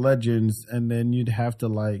fight all the legends, and then you'd have to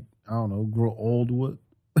grow old with.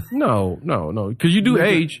 No. Because you do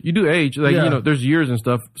age. There's years and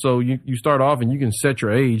stuff. So you start off and you can set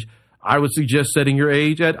your age. I would suggest setting your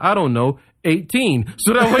age at, 18.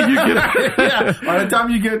 So that way you get... By the time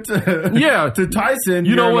you get to Tyson,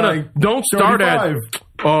 you don't want to... Don't start 35.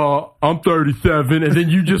 I'm 37, and then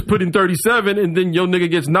you just put in 37, and then your nigga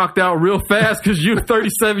gets knocked out real fast because you're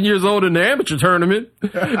 37 years old in the amateur tournament.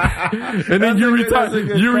 And then you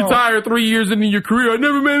retire 3 years into your career. I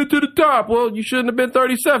never made it to the top. Well, you shouldn't have been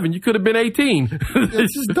 37. You could have been 18. This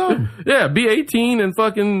is dumb. Yeah, be 18 and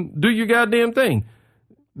fucking do your goddamn thing.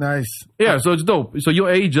 Nice. Yeah, so it's dope. So you'll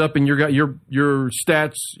age up, and your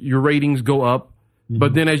stats, your ratings go up.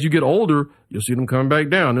 But then as you get older, you'll see them come back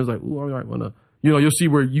down. It's ooh, all right, wanna. You'll see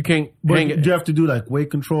where you can't hang it. Do you have to do weight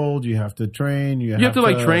control? Do you have to train? You have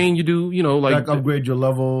to train. You do, upgrade your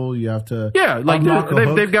level. You have to. Yeah,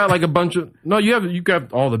 they've got a bunch of. No, you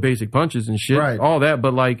got all the basic punches and shit, right? All that,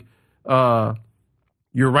 but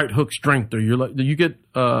your right hook strength, or you get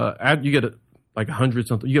 100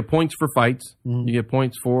 something. You get points for fights. You get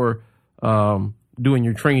points for doing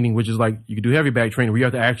your training, which is you can do heavy bag training where you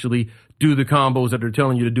have to actually do the combos that they're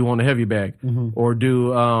telling you to do on the heavy bag, or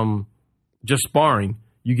do just sparring.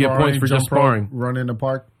 You get points for just sparring. Run in the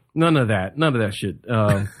park. None of that shit.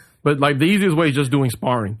 But the easiest way is just doing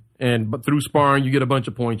sparring, but through sparring, you get a bunch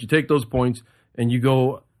of points. You take those points and you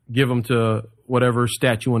go give them to whatever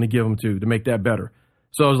stat you want to give them to make that better.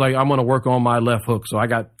 So I was like, I'm going to work on my left hook. So I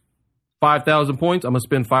got 5,000 points. I'm going to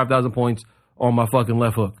spend 5,000 points on my fucking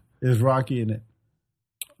left hook. Is Rocky in it?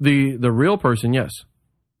 The real person, yes.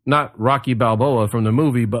 Not Rocky Balboa from the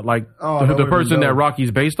movie, but like the person that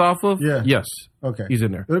Rocky's based off of. Yeah. Yes. Okay. He's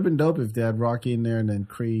in there. It would have been dope if they had Rocky in there and then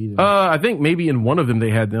Creed. I think maybe in one of them they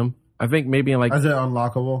had them. I think maybe in like. Is it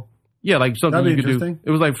unlockable? Yeah, like something you could do. It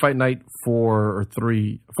was like Fight Night 4 or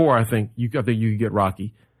 3. 4, I think. I think you could get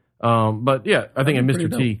Rocky. But yeah, I think in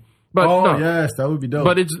Mr. T. But yes, that would be dope.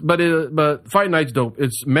 But Fight Night's dope.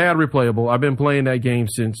 It's mad replayable. I've been playing that game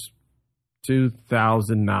since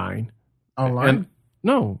 2009. Online? And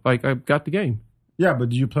no, like I got the game. Yeah, but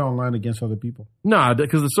do you play online against other people? Nah,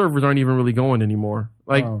 because the servers aren't even really going anymore.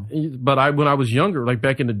 Like, but when I was younger, like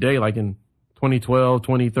back in the day, like in 2012,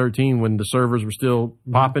 2013, when the servers were still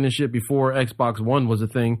popping and shit before Xbox One was a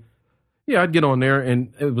thing, yeah, I'd get on there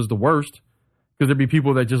and it was the worst because there'd be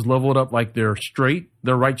people that just leveled up like they're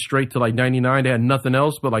right straight to like 99. They had nothing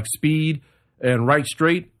else but like speed and right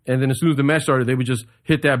straight. And then as soon as the match started, they would just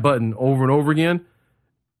hit that button over and over again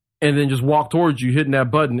and then just walk towards you hitting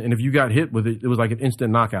that button. And if you got hit with it, it was like an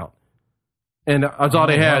instant knockout. And that's all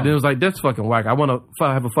they had. And it was like, that's fucking whack. I want to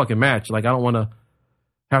have a fucking match. Like, I don't want to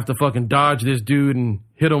have to fucking dodge this dude and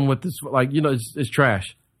hit him with this. Like, it's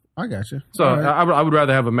trash. I got you. So right. I would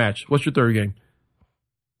rather have a match. What's your third game?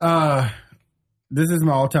 This is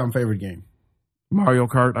my all-time favorite game. Mario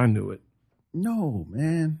Kart. I knew it. No,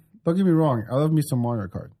 man. Don't get me wrong. I love me some Mario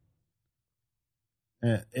Kart.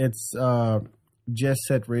 It's Jet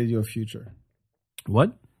Set Radio Future.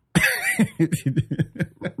 What?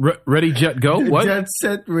 Ready, Jet, go? What? Jet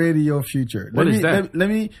Set Radio Future. What is that? Let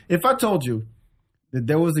me, if I told you that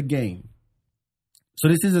there was a game. So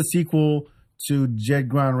this is a sequel to Jet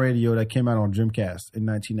Grind Radio that came out on Dreamcast in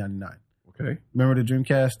 1999. Okay. Remember the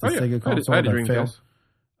Dreamcast? The Sega console that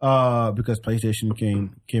failed? Because PlayStation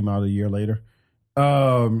came out a year later.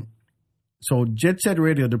 So Jet Set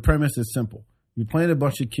Radio, the premise is simple. You're playing a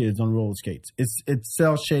bunch of kids on roller skates. It's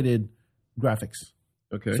cel-shaded graphics.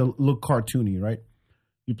 Okay. So look cartoony, right?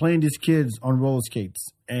 You're playing these kids on roller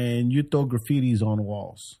skates and you throw graffitis on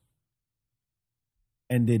walls.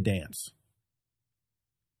 And they dance.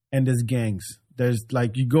 And there's gangs. There's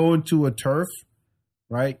like, you go into a turf,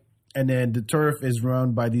 right? And then the turf is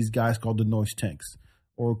run by these guys called the Noise Tanks.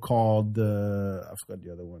 Or called I forgot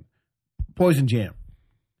the other one. Poison Jam.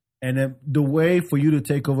 And then the way for you to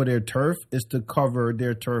take over their turf is to cover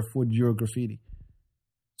their turf with your graffiti.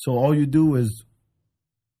 So all you do is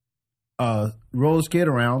roller skate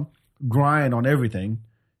around, grind on everything,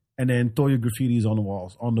 and then throw your graffitis on the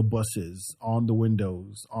walls, on the buses, on the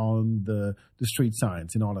windows, on the street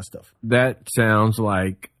signs, and all that stuff. That sounds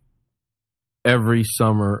like every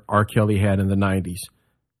summer R. Kelly had in the 90s.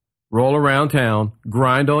 Roll around town,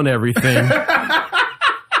 grind on everything,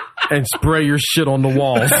 and spray your shit on the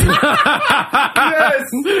walls. Yes!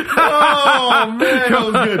 Oh, man, that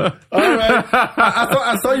was good. All right.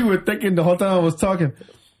 I saw you were thinking the whole time I was talking.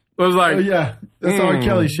 It was like, yeah, that's R.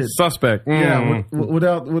 Kelly shit. Suspect. Yeah,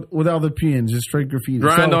 without the PN, just straight graffiti.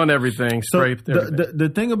 Grind on everything, straight.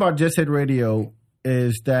 The thing about Jet Set Radio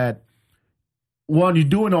is that, one, you're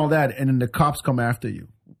doing all that, and then the cops come after you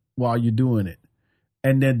while you're doing it.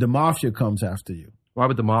 And then the mafia comes after you. Why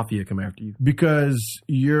would the mafia come after you? Because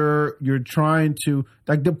you're trying to,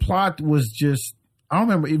 like, the plot was just, I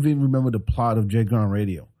don't even remember the plot of Jet Ground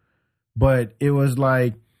Radio, but it was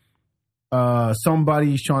like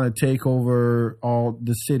somebody's trying to take over all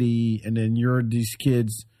the city, and then you're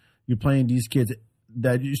playing these kids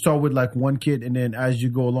that you start with like one kid, and then as you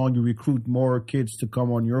go along, you recruit more kids to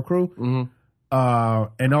come on your crew. Mm-hmm.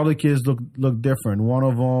 And all the kids look different. One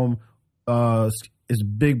of them is a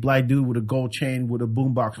big black dude with a gold chain with a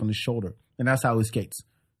boombox on his shoulder. And that's how he skates.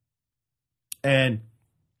 And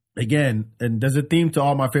again, and there's a theme to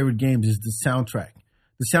all my favorite games is the soundtrack.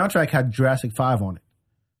 The soundtrack had Jurassic 5 on it.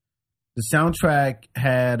 The soundtrack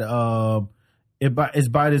had, it's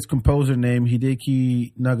by this composer named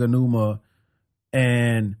Hideki Naganuma.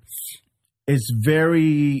 And it's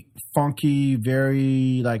very funky,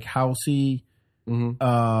 very like housey.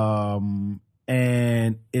 Mm-hmm.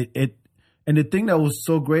 And and the thing that was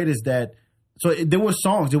so great is that, there were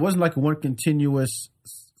songs. It wasn't like one continuous.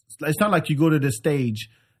 It's not like you go to the stage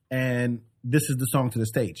and this is the song to the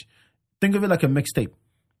stage. Think of it like a mixtape.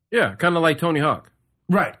 Yeah, kind of like Tony Hawk.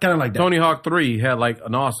 Right, kind of like that. Tony Hawk 3 had like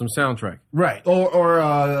an awesome soundtrack. Right,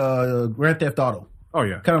 or Grand Theft Auto. Oh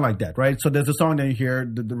yeah, kind of like that. Right. So there's a song that you hear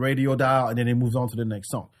the radio dial, and then it moves on to the next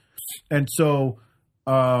song. And so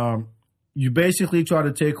you basically try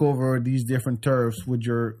to take over these different turfs with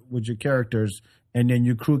your characters, and then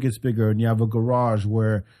your crew gets bigger, and you have a garage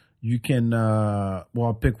where you can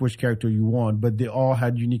pick which character you want. But they all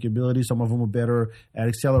had unique abilities. Some of them were better at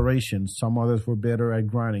acceleration. Some others were better at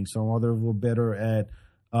grinding. Some others were better at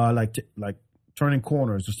like turning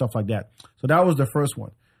corners and stuff like that. So that was the first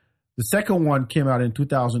one. The second one came out in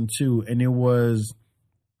 2002, and it was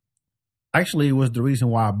the reason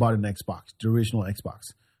why I bought an Xbox, the original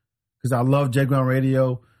Xbox, because I love Jet Ground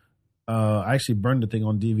Radio. I actually burned the thing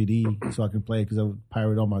on DVD so I can play it because I would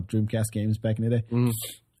pirate all my Dreamcast games back in the day. Mm.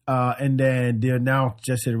 And then they announced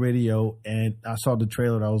Jet Set Radio, and I saw the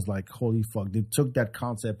trailer, and I was like, holy fuck. They took that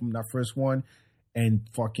concept from that first one and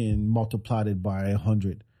fucking multiplied it by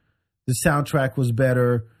 100. The soundtrack was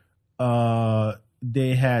better.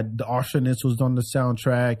 They had the awesomeness was on the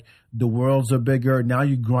soundtrack. The worlds are bigger. Now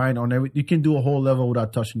you grind on everything. You can do a whole level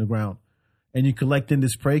without touching the ground. And you collect in the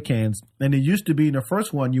spray cans. And it used to be in the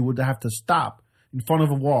first one, you would have to stop in front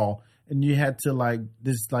of a wall. And you had to how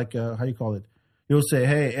you call it? You'll say,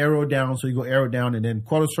 hey, arrow down. So you go arrow down and then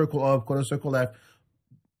quarter circle up, quarter circle left.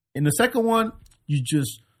 In the second one, you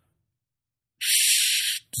just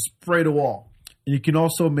spray the wall. And you can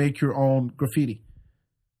also make your own graffiti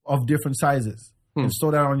of different sizes. And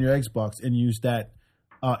store that on your Xbox and use that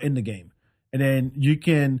in the game. And then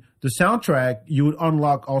the soundtrack you would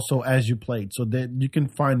unlock also as you played. So that you can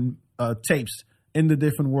find tapes in the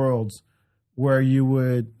different worlds where you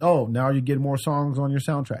would, now you get more songs on your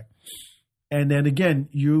soundtrack. And then again,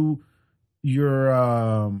 you're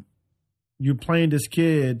playing this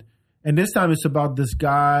kid, and this time it's about this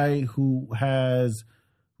guy who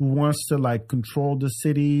wants to like control the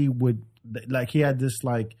city with he had this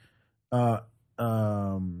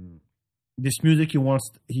this music he wants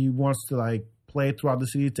to like play throughout the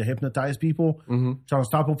city to hypnotize people, trying to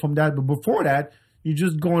stop them from that. But before that, you're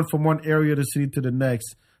just going from one area of the city to the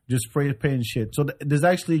next, just spray painting shit. So there's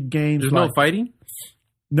actually games. There's no fighting?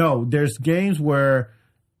 No, there's games where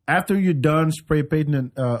after you're done spray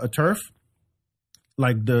painting a turf,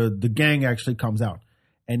 like the gang actually comes out.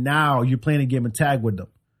 And now you're playing a game of tag with them.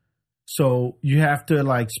 So you have to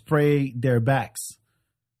like spray their backs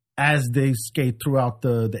as they skate throughout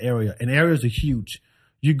the area. And areas are huge.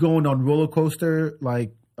 You're going on roller coaster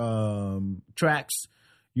tracks.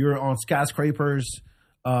 You're on skyscrapers.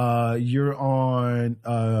 You're on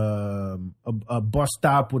a bus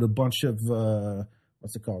stop with a bunch of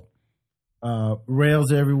what's it called?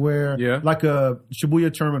 Rails everywhere. Yeah, like a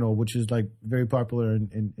Shibuya terminal, which is like very popular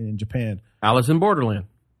in Japan. Alice in Borderland.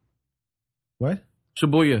 What?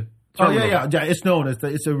 Shibuya. Terminal. Oh yeah. It's known.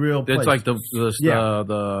 It's a real place. It's like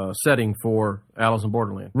the setting for Alice in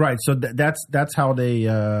Borderland. Right. So that's how they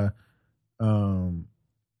set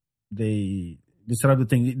up the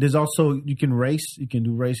thing. There's also you can race. You can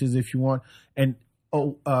do races if you want. And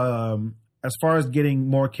as far as getting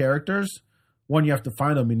more characters, one, you have to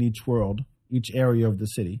find them in each world, each area of the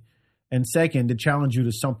city. And second, they challenge you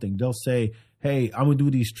to something. They'll say, "Hey, I'm gonna do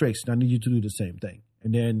these tricks, and I need you to do the same thing."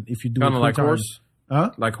 And then if you do kind it of like horse.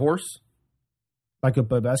 Huh? Like horse? Like a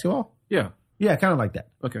basketball? Yeah. Yeah, kind of like that.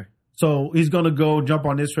 Okay. So he's going to go jump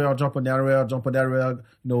on this rail, jump on that rail, jump on that rail,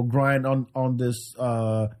 grind on this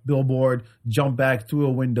billboard, jump back through a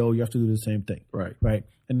window. You have to do the same thing. Right. Right.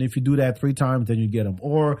 And if you do that 3 times, then you get them.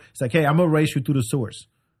 Or it's like, hey, I'm going to race you through the sewers.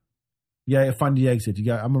 Yeah, find the exit. I'm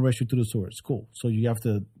going to race you through the sewers. Cool. So you have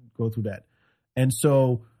to go through that. And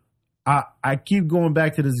so I keep going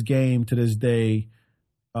back to this game to this day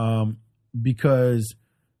because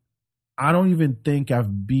I don't even think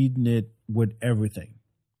I've beaten it with everything.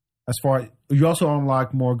 As far as you also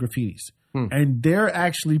unlock more graffitis, and they're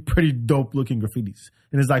actually pretty dope looking graffitis.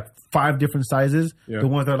 And there's like 5 different sizes. Yeah. The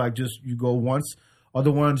ones that are like just you go once.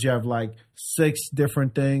 Other ones you have like 6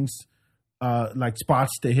 different things, like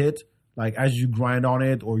spots to hit. Like as you grind on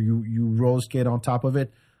it or you roller skate on top of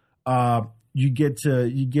it, you get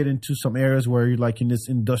into some areas where you're like in this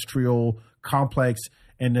industrial complex.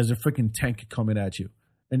 And there's a freaking tank coming at you.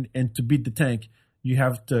 And to beat the tank, you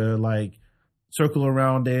have to like circle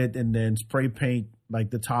around it and then spray paint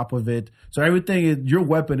like the top of it. So everything your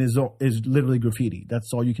weapon is literally graffiti.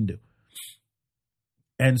 That's all you can do.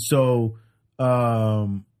 And so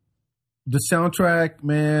the soundtrack,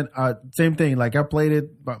 man, same thing. Like I played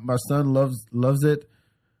it. My son loves it.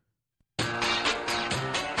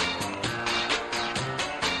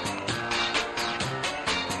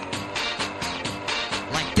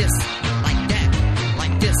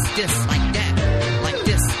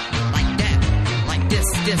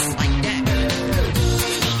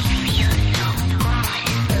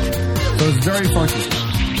 So it's very funky.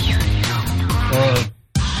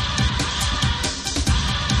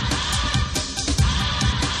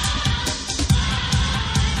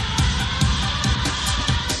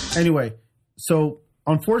 Anyway, so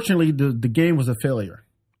unfortunately, the game was a failure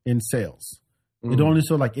in sales. It only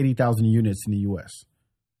sold like 80,000 units in the U.S.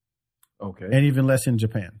 Okay. And even less in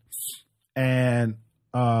Japan. And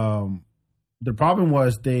the problem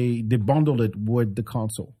was they bundled it with the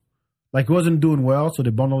console. Like, it wasn't doing well, so they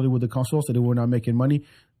bundled it with the console, so they were not making money.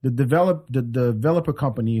 The developer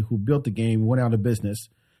company who built the game went out of business,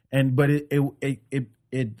 but it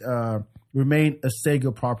remained a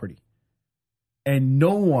Sega property. And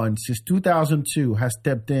no one since 2002 has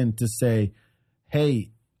stepped in to say, "Hey,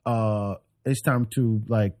 it's time to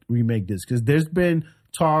like remake this," because there's been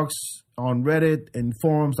talks on Reddit and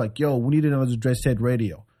forums like, "Yo, we need another Jet Set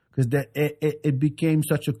Radio," because it became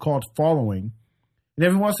such a cult following. And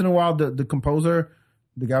every once in a while, the composer,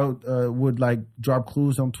 the guy would like drop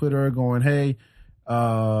clues on Twitter, going, "Hey,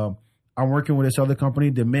 I'm working with this other company.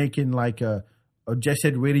 They're making like a Jet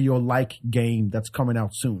Set Radio like game that's coming out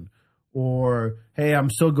soon." Or, "Hey, I'm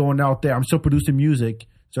still going out there. I'm still producing music.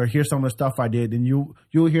 So here's some of the stuff I did." And you'll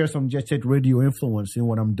hear some Jet Set Radio influence in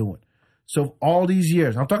what I'm doing. So all these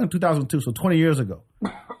years, I'm talking 2002, so 20 years ago.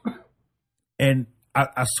 And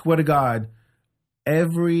I swear to God,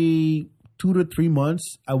 every 2 to 3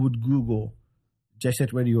 months, I would Google Jet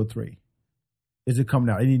Set Radio 3. Is it coming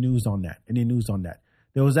out? Any news on that? Any news on that?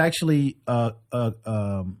 There was actually a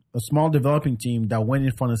small developing team that went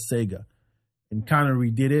in front of Sega and kind of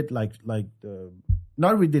redid it,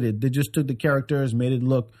 not redid it. They just took the characters, made them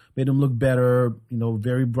look better.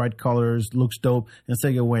 Very bright colors, looks dope. And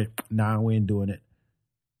Sega went, "Nah, we ain't doing it.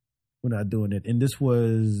 We're not doing it." And this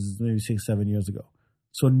was maybe 6-7 years ago.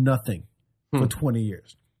 So nothing for 20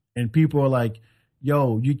 years. And people are like,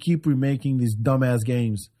 "Yo, you keep remaking these dumbass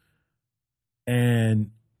games,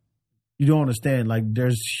 and you don't understand. Like,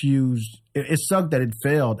 there's huge. It sucked that it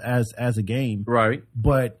failed as a game, right?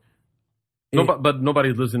 But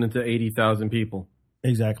nobody's listening to 80,000 people.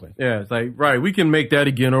 Exactly. Yeah, it's like, right, we can make that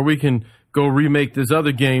again, or we can go remake this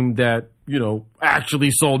other game that, actually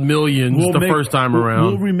sold millions first time around.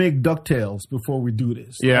 We'll remake DuckTales before we do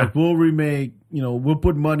this. Yeah. Like, we'll remake, we'll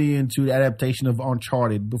put money into the adaptation of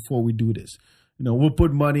Uncharted before we do this. We'll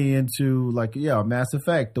put money into, Mass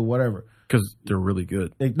Effect or whatever. Because they're really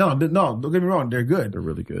good. No, don't get me wrong. They're good. They're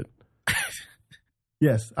really good.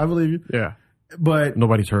 Yes, I believe you. Yeah. But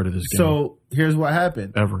nobody's heard of this game. So here's what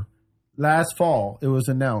happened. Ever. Last fall, it was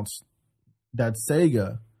announced that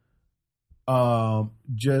Sega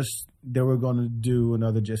they were going to do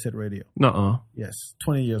another Jet Set Radio. Nuh-uh. Yes,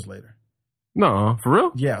 20 years later. Nuh-uh. For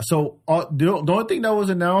real? Yeah. So the only thing that was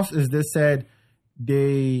announced is they said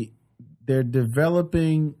they're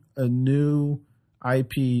developing a new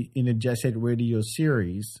IP in the Jet Set Radio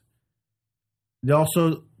series. They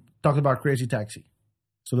also talked about Crazy Taxi.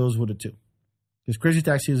 So those were the two. Because Crazy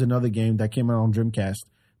Taxi is another game that came out on Dreamcast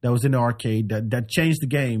that was in the arcade that changed the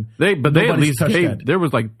game. They at least gave. There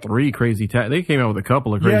was like 3 Crazy Taxi. They came out with a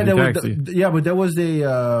couple of Crazy Taxis. But there was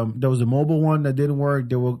a mobile one that didn't work.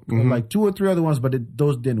 There were like 2 or 3 other ones, but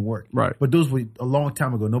those didn't work. Right. But those were a long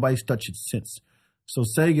time ago. Nobody's touched it since. So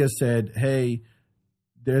Sega said, "Hey,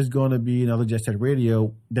 there's going to be another Jet Set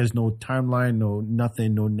Radio. There's no timeline, no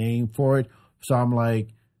nothing, no name for it." So I'm like,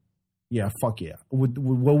 "Yeah, fuck yeah. With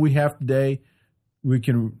what we have today, we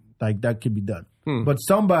can, that could be done." But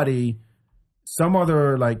some other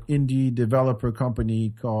indie developer company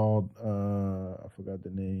called, I forgot the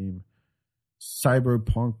name,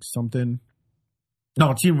 Cyberpunk something.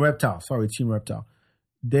 No, Team Reptile. Sorry, Team Reptile.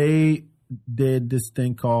 They did this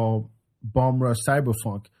thing called Bomb Rush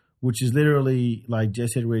Cyberpunk, which is literally like Jet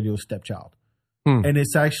Set Radio's stepchild. And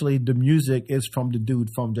it's actually, the music is from the dude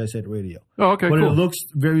from Jet Set Radio. Oh, okay, but cool. It looks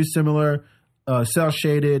very similar, cell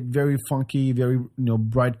shaded, very funky, very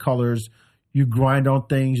bright colors. You grind on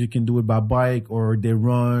things. You can do it by bike or they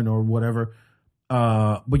run or whatever.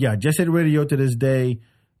 But yeah, Jet Set Radio to this day,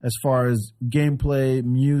 as far as gameplay,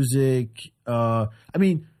 music, the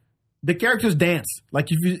characters dance. Like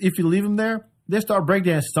if you leave them there, they start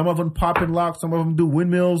breakdancing. Some of them pop and lock. Some of them do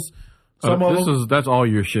windmills. That's all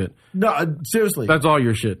your shit. No, seriously. That's all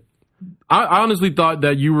your shit. I honestly thought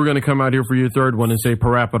that you were going to come out here for your third one and say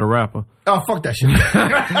Parappa the Rapper. Oh, fuck that shit.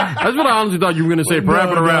 That's what I honestly thought you were going to say,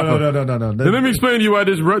 Parappa the Rapper. No. Then let me explain to you why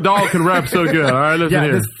this doll can rap so good. All right, listen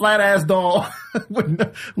here. This flat-ass doll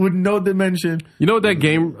with no dimension. You know what that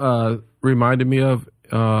game reminded me of?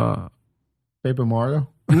 Paper Mario?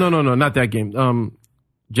 No, not that game.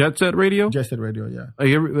 Jet Set Radio? Jet Set Radio, yeah.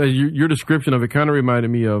 Your description of it kind of reminded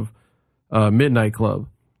me of Midnight Club.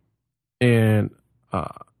 And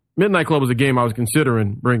Midnight Club was a game I was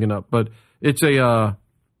considering bringing up, but it's a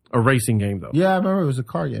racing game though. Yeah, I remember it was a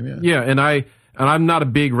car game. Yeah. Yeah, and I'm not a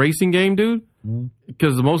big racing game dude,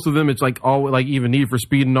 Because most of them, it's like all like even Need for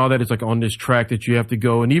Speed and all that. It's like on this track that you have to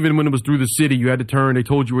go, and even when it was through the city, you had to turn. They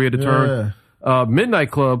told you where you had to turn.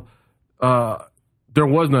 Midnight Club, there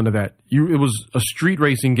was none of that. It was a street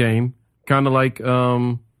racing game, kind of like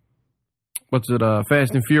Fast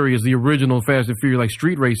and Furious, the original Fast and Furious, like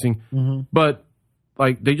street racing. But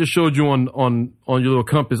like they just showed you on your little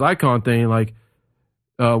compass icon thing, like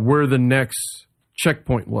where the next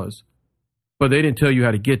checkpoint was, but they didn't tell you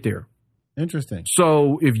how to get there. Interesting.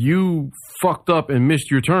 So if you fucked up and missed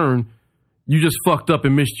your turn, you just fucked up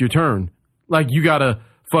and missed your turn. Like you gotta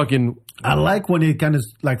fucking. I like when it kind of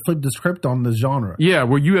like flipped the script on the genre. Yeah,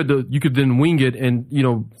 where you could then wing it and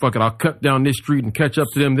fuck it, I'll cut down this street and catch up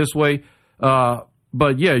to them this way.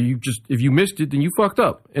 But yeah, if you missed it, then you fucked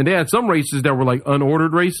up. And they had some races that were like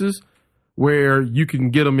unordered races where you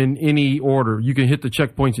can get them in any order. You can hit the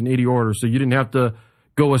checkpoints in any order, so you didn't have to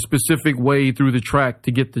go a specific way through the track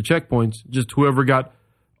to get the checkpoints. Just whoever got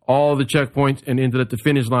all the checkpoints and ended at the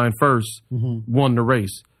finish line first won the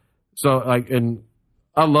race. So and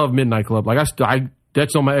I love Midnight Club. Like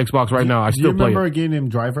that's on my Xbox right now. I still play it. Do you remember a game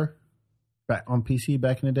named Driver back on PC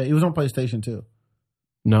back in the day? It was on PlayStation too.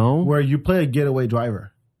 No, where you play a getaway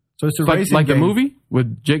driver. So it's a racing like game. the movie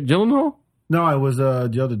with Jake Gyllenhaal. No, it was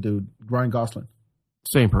the other dude, Ryan Gosling.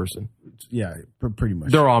 Same person. Yeah, pretty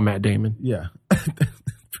much. They're all Matt Damon. Yeah,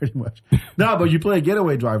 pretty much. No, but you play a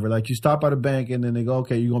getaway driver. Like you stop at a bank and then they go,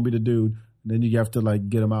 okay, you're going to be the dude. And then you have to like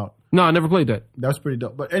get them out. No, I never played that. That's pretty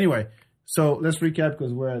dope. But anyway, so let's recap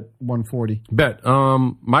because we're at 140. Bet.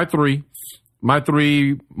 My three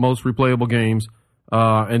most replayable games,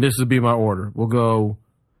 and this would be my order. We'll go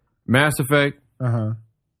Mass Effect,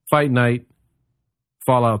 Fight Night,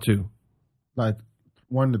 Fallout 2. Like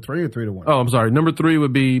 1 to 3 or 3 to 1? Oh, I'm sorry. Number 3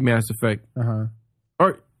 would be Mass Effect.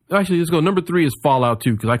 Or actually, let's go. Number 3 is Fallout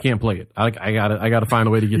 2 because I can't play it. I gotta find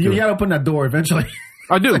a way to get to it. You gotta open that door eventually.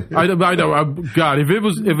 I do. I know. God, if it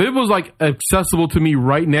was like accessible to me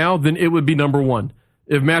right now, then it would be number 1.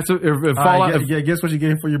 If Fallout, guess what you're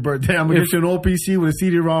getting for your birthday? I'm gonna get you an old PC with a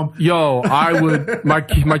CD-ROM. Yo, I would.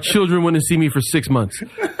 My children wouldn't see me for 6 months.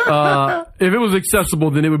 If it was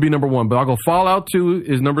accessible, then it would be number 1. But I'll go. Fallout 2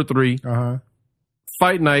 is number 3.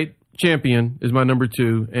 Fight Night Champion is my number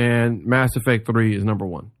 2, and Mass Effect 3 is number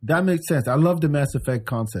 1. That makes sense. I love the Mass Effect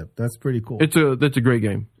concept. That's pretty cool. That's a great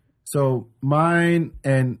game. So mine,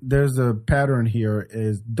 and there's a pattern here,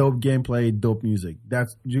 is dope gameplay, dope music.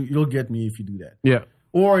 That's you'll get me if you do that. Yeah.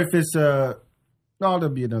 Or if it's there'll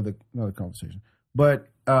be another conversation. But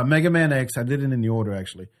Mega Man X, I did it in the order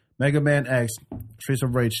actually. Mega Man X, Streets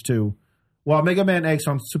of Rage 2. Well, Mega Man X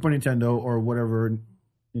on Super Nintendo or whatever,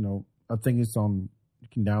 I think it's on. You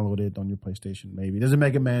can download it on your PlayStation. Maybe there's a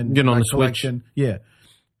Mega Man on the collection. Switch.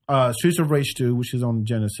 Yeah. Streets of Rage 2, which is on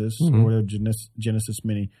Genesis or whatever Genesis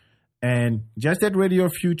Mini. And Jet Set Radio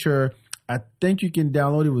Future, I think you can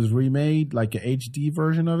download it. It was remade, like an HD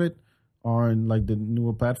version of it on like the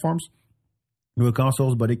newer platforms, newer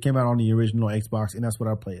consoles, but it came out on the original Xbox, and that's what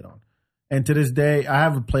I play it on. And to this day, I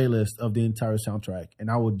have a playlist of the entire soundtrack, and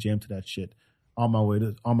I will jam to that shit on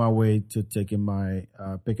my way to taking my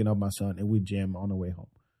picking up my son, and we jam on the way home.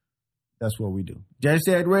 That's what we do. Jet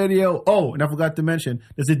Set Radio. Oh, and I forgot to mention,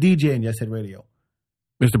 there's a DJ in Jet Set Radio.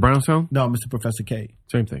 Mr. Brownstone? No, Mr. Professor K.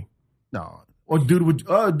 Same thing. No. Or dude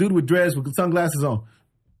with dreads with sunglasses on.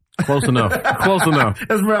 Close enough. Close enough.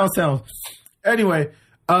 That's Brownstone. Anyway,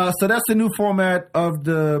 so that's the new format of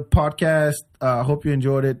the podcast. I hope you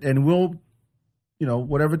enjoyed it. And we'll,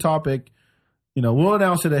 whatever topic, we'll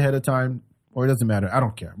announce it ahead of time. Or it doesn't matter. I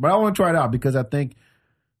don't care. But I want to try it out because I think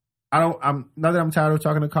I'm not that I'm tired of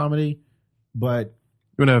talking to comedy, but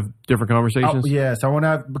you want to have different conversations? Yes, I want to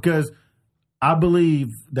have, because I believe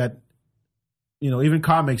that even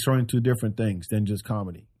comics are into different things than just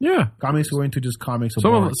comedy. Yeah, comics are into just comics.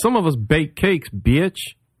 Some of us bake cakes, bitch.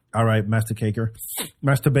 All right, Master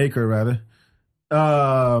Baker rather.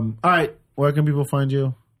 All right, where can people find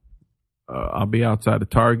you? I'll be outside of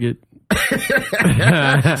Target.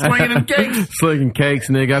 Slinging them cakes. Slinging cakes,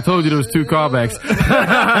 nigga. I told you there was 2 callbacks.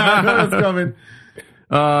 What's coming?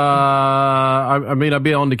 I'll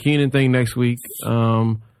be on the Keenan thing next week.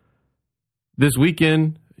 This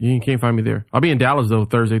weekend, you can't find me there. I'll be in Dallas, though,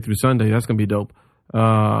 Thursday through Sunday. That's going to be dope.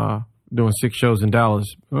 Doing 6 shows in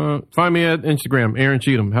Dallas. Find me at Instagram, Aaron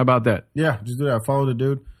Cheatham. How about that? Yeah, just do that. Follow the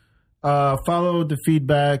dude. Follow the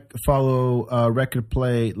feedback. Follow Record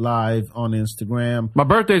Play Live on Instagram. My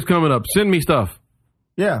birthday's coming up. Send me stuff.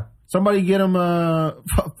 Yeah. Somebody get him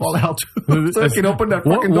Fallout 2 so I can open that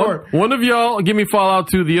fucking door. One of y'all give me Fallout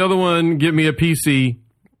 2. The other one give me a PC.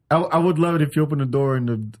 I would love it if you open the door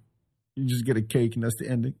and you just get a cake and that's the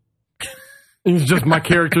ending. It's just my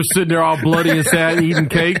character sitting there all bloody and sad eating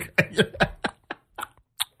cake.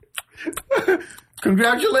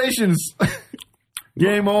 Congratulations.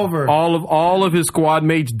 Game over. All of his squad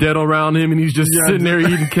mates dead around him, and he's just sitting there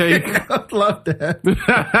eating cake. I love that.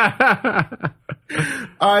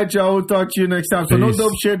 All right, y'all. We'll talk to you next time. So no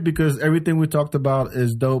dope shit because everything we talked about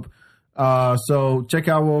is dope. So check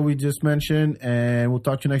out what we just mentioned, and we'll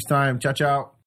talk to you next time. Ciao, ciao.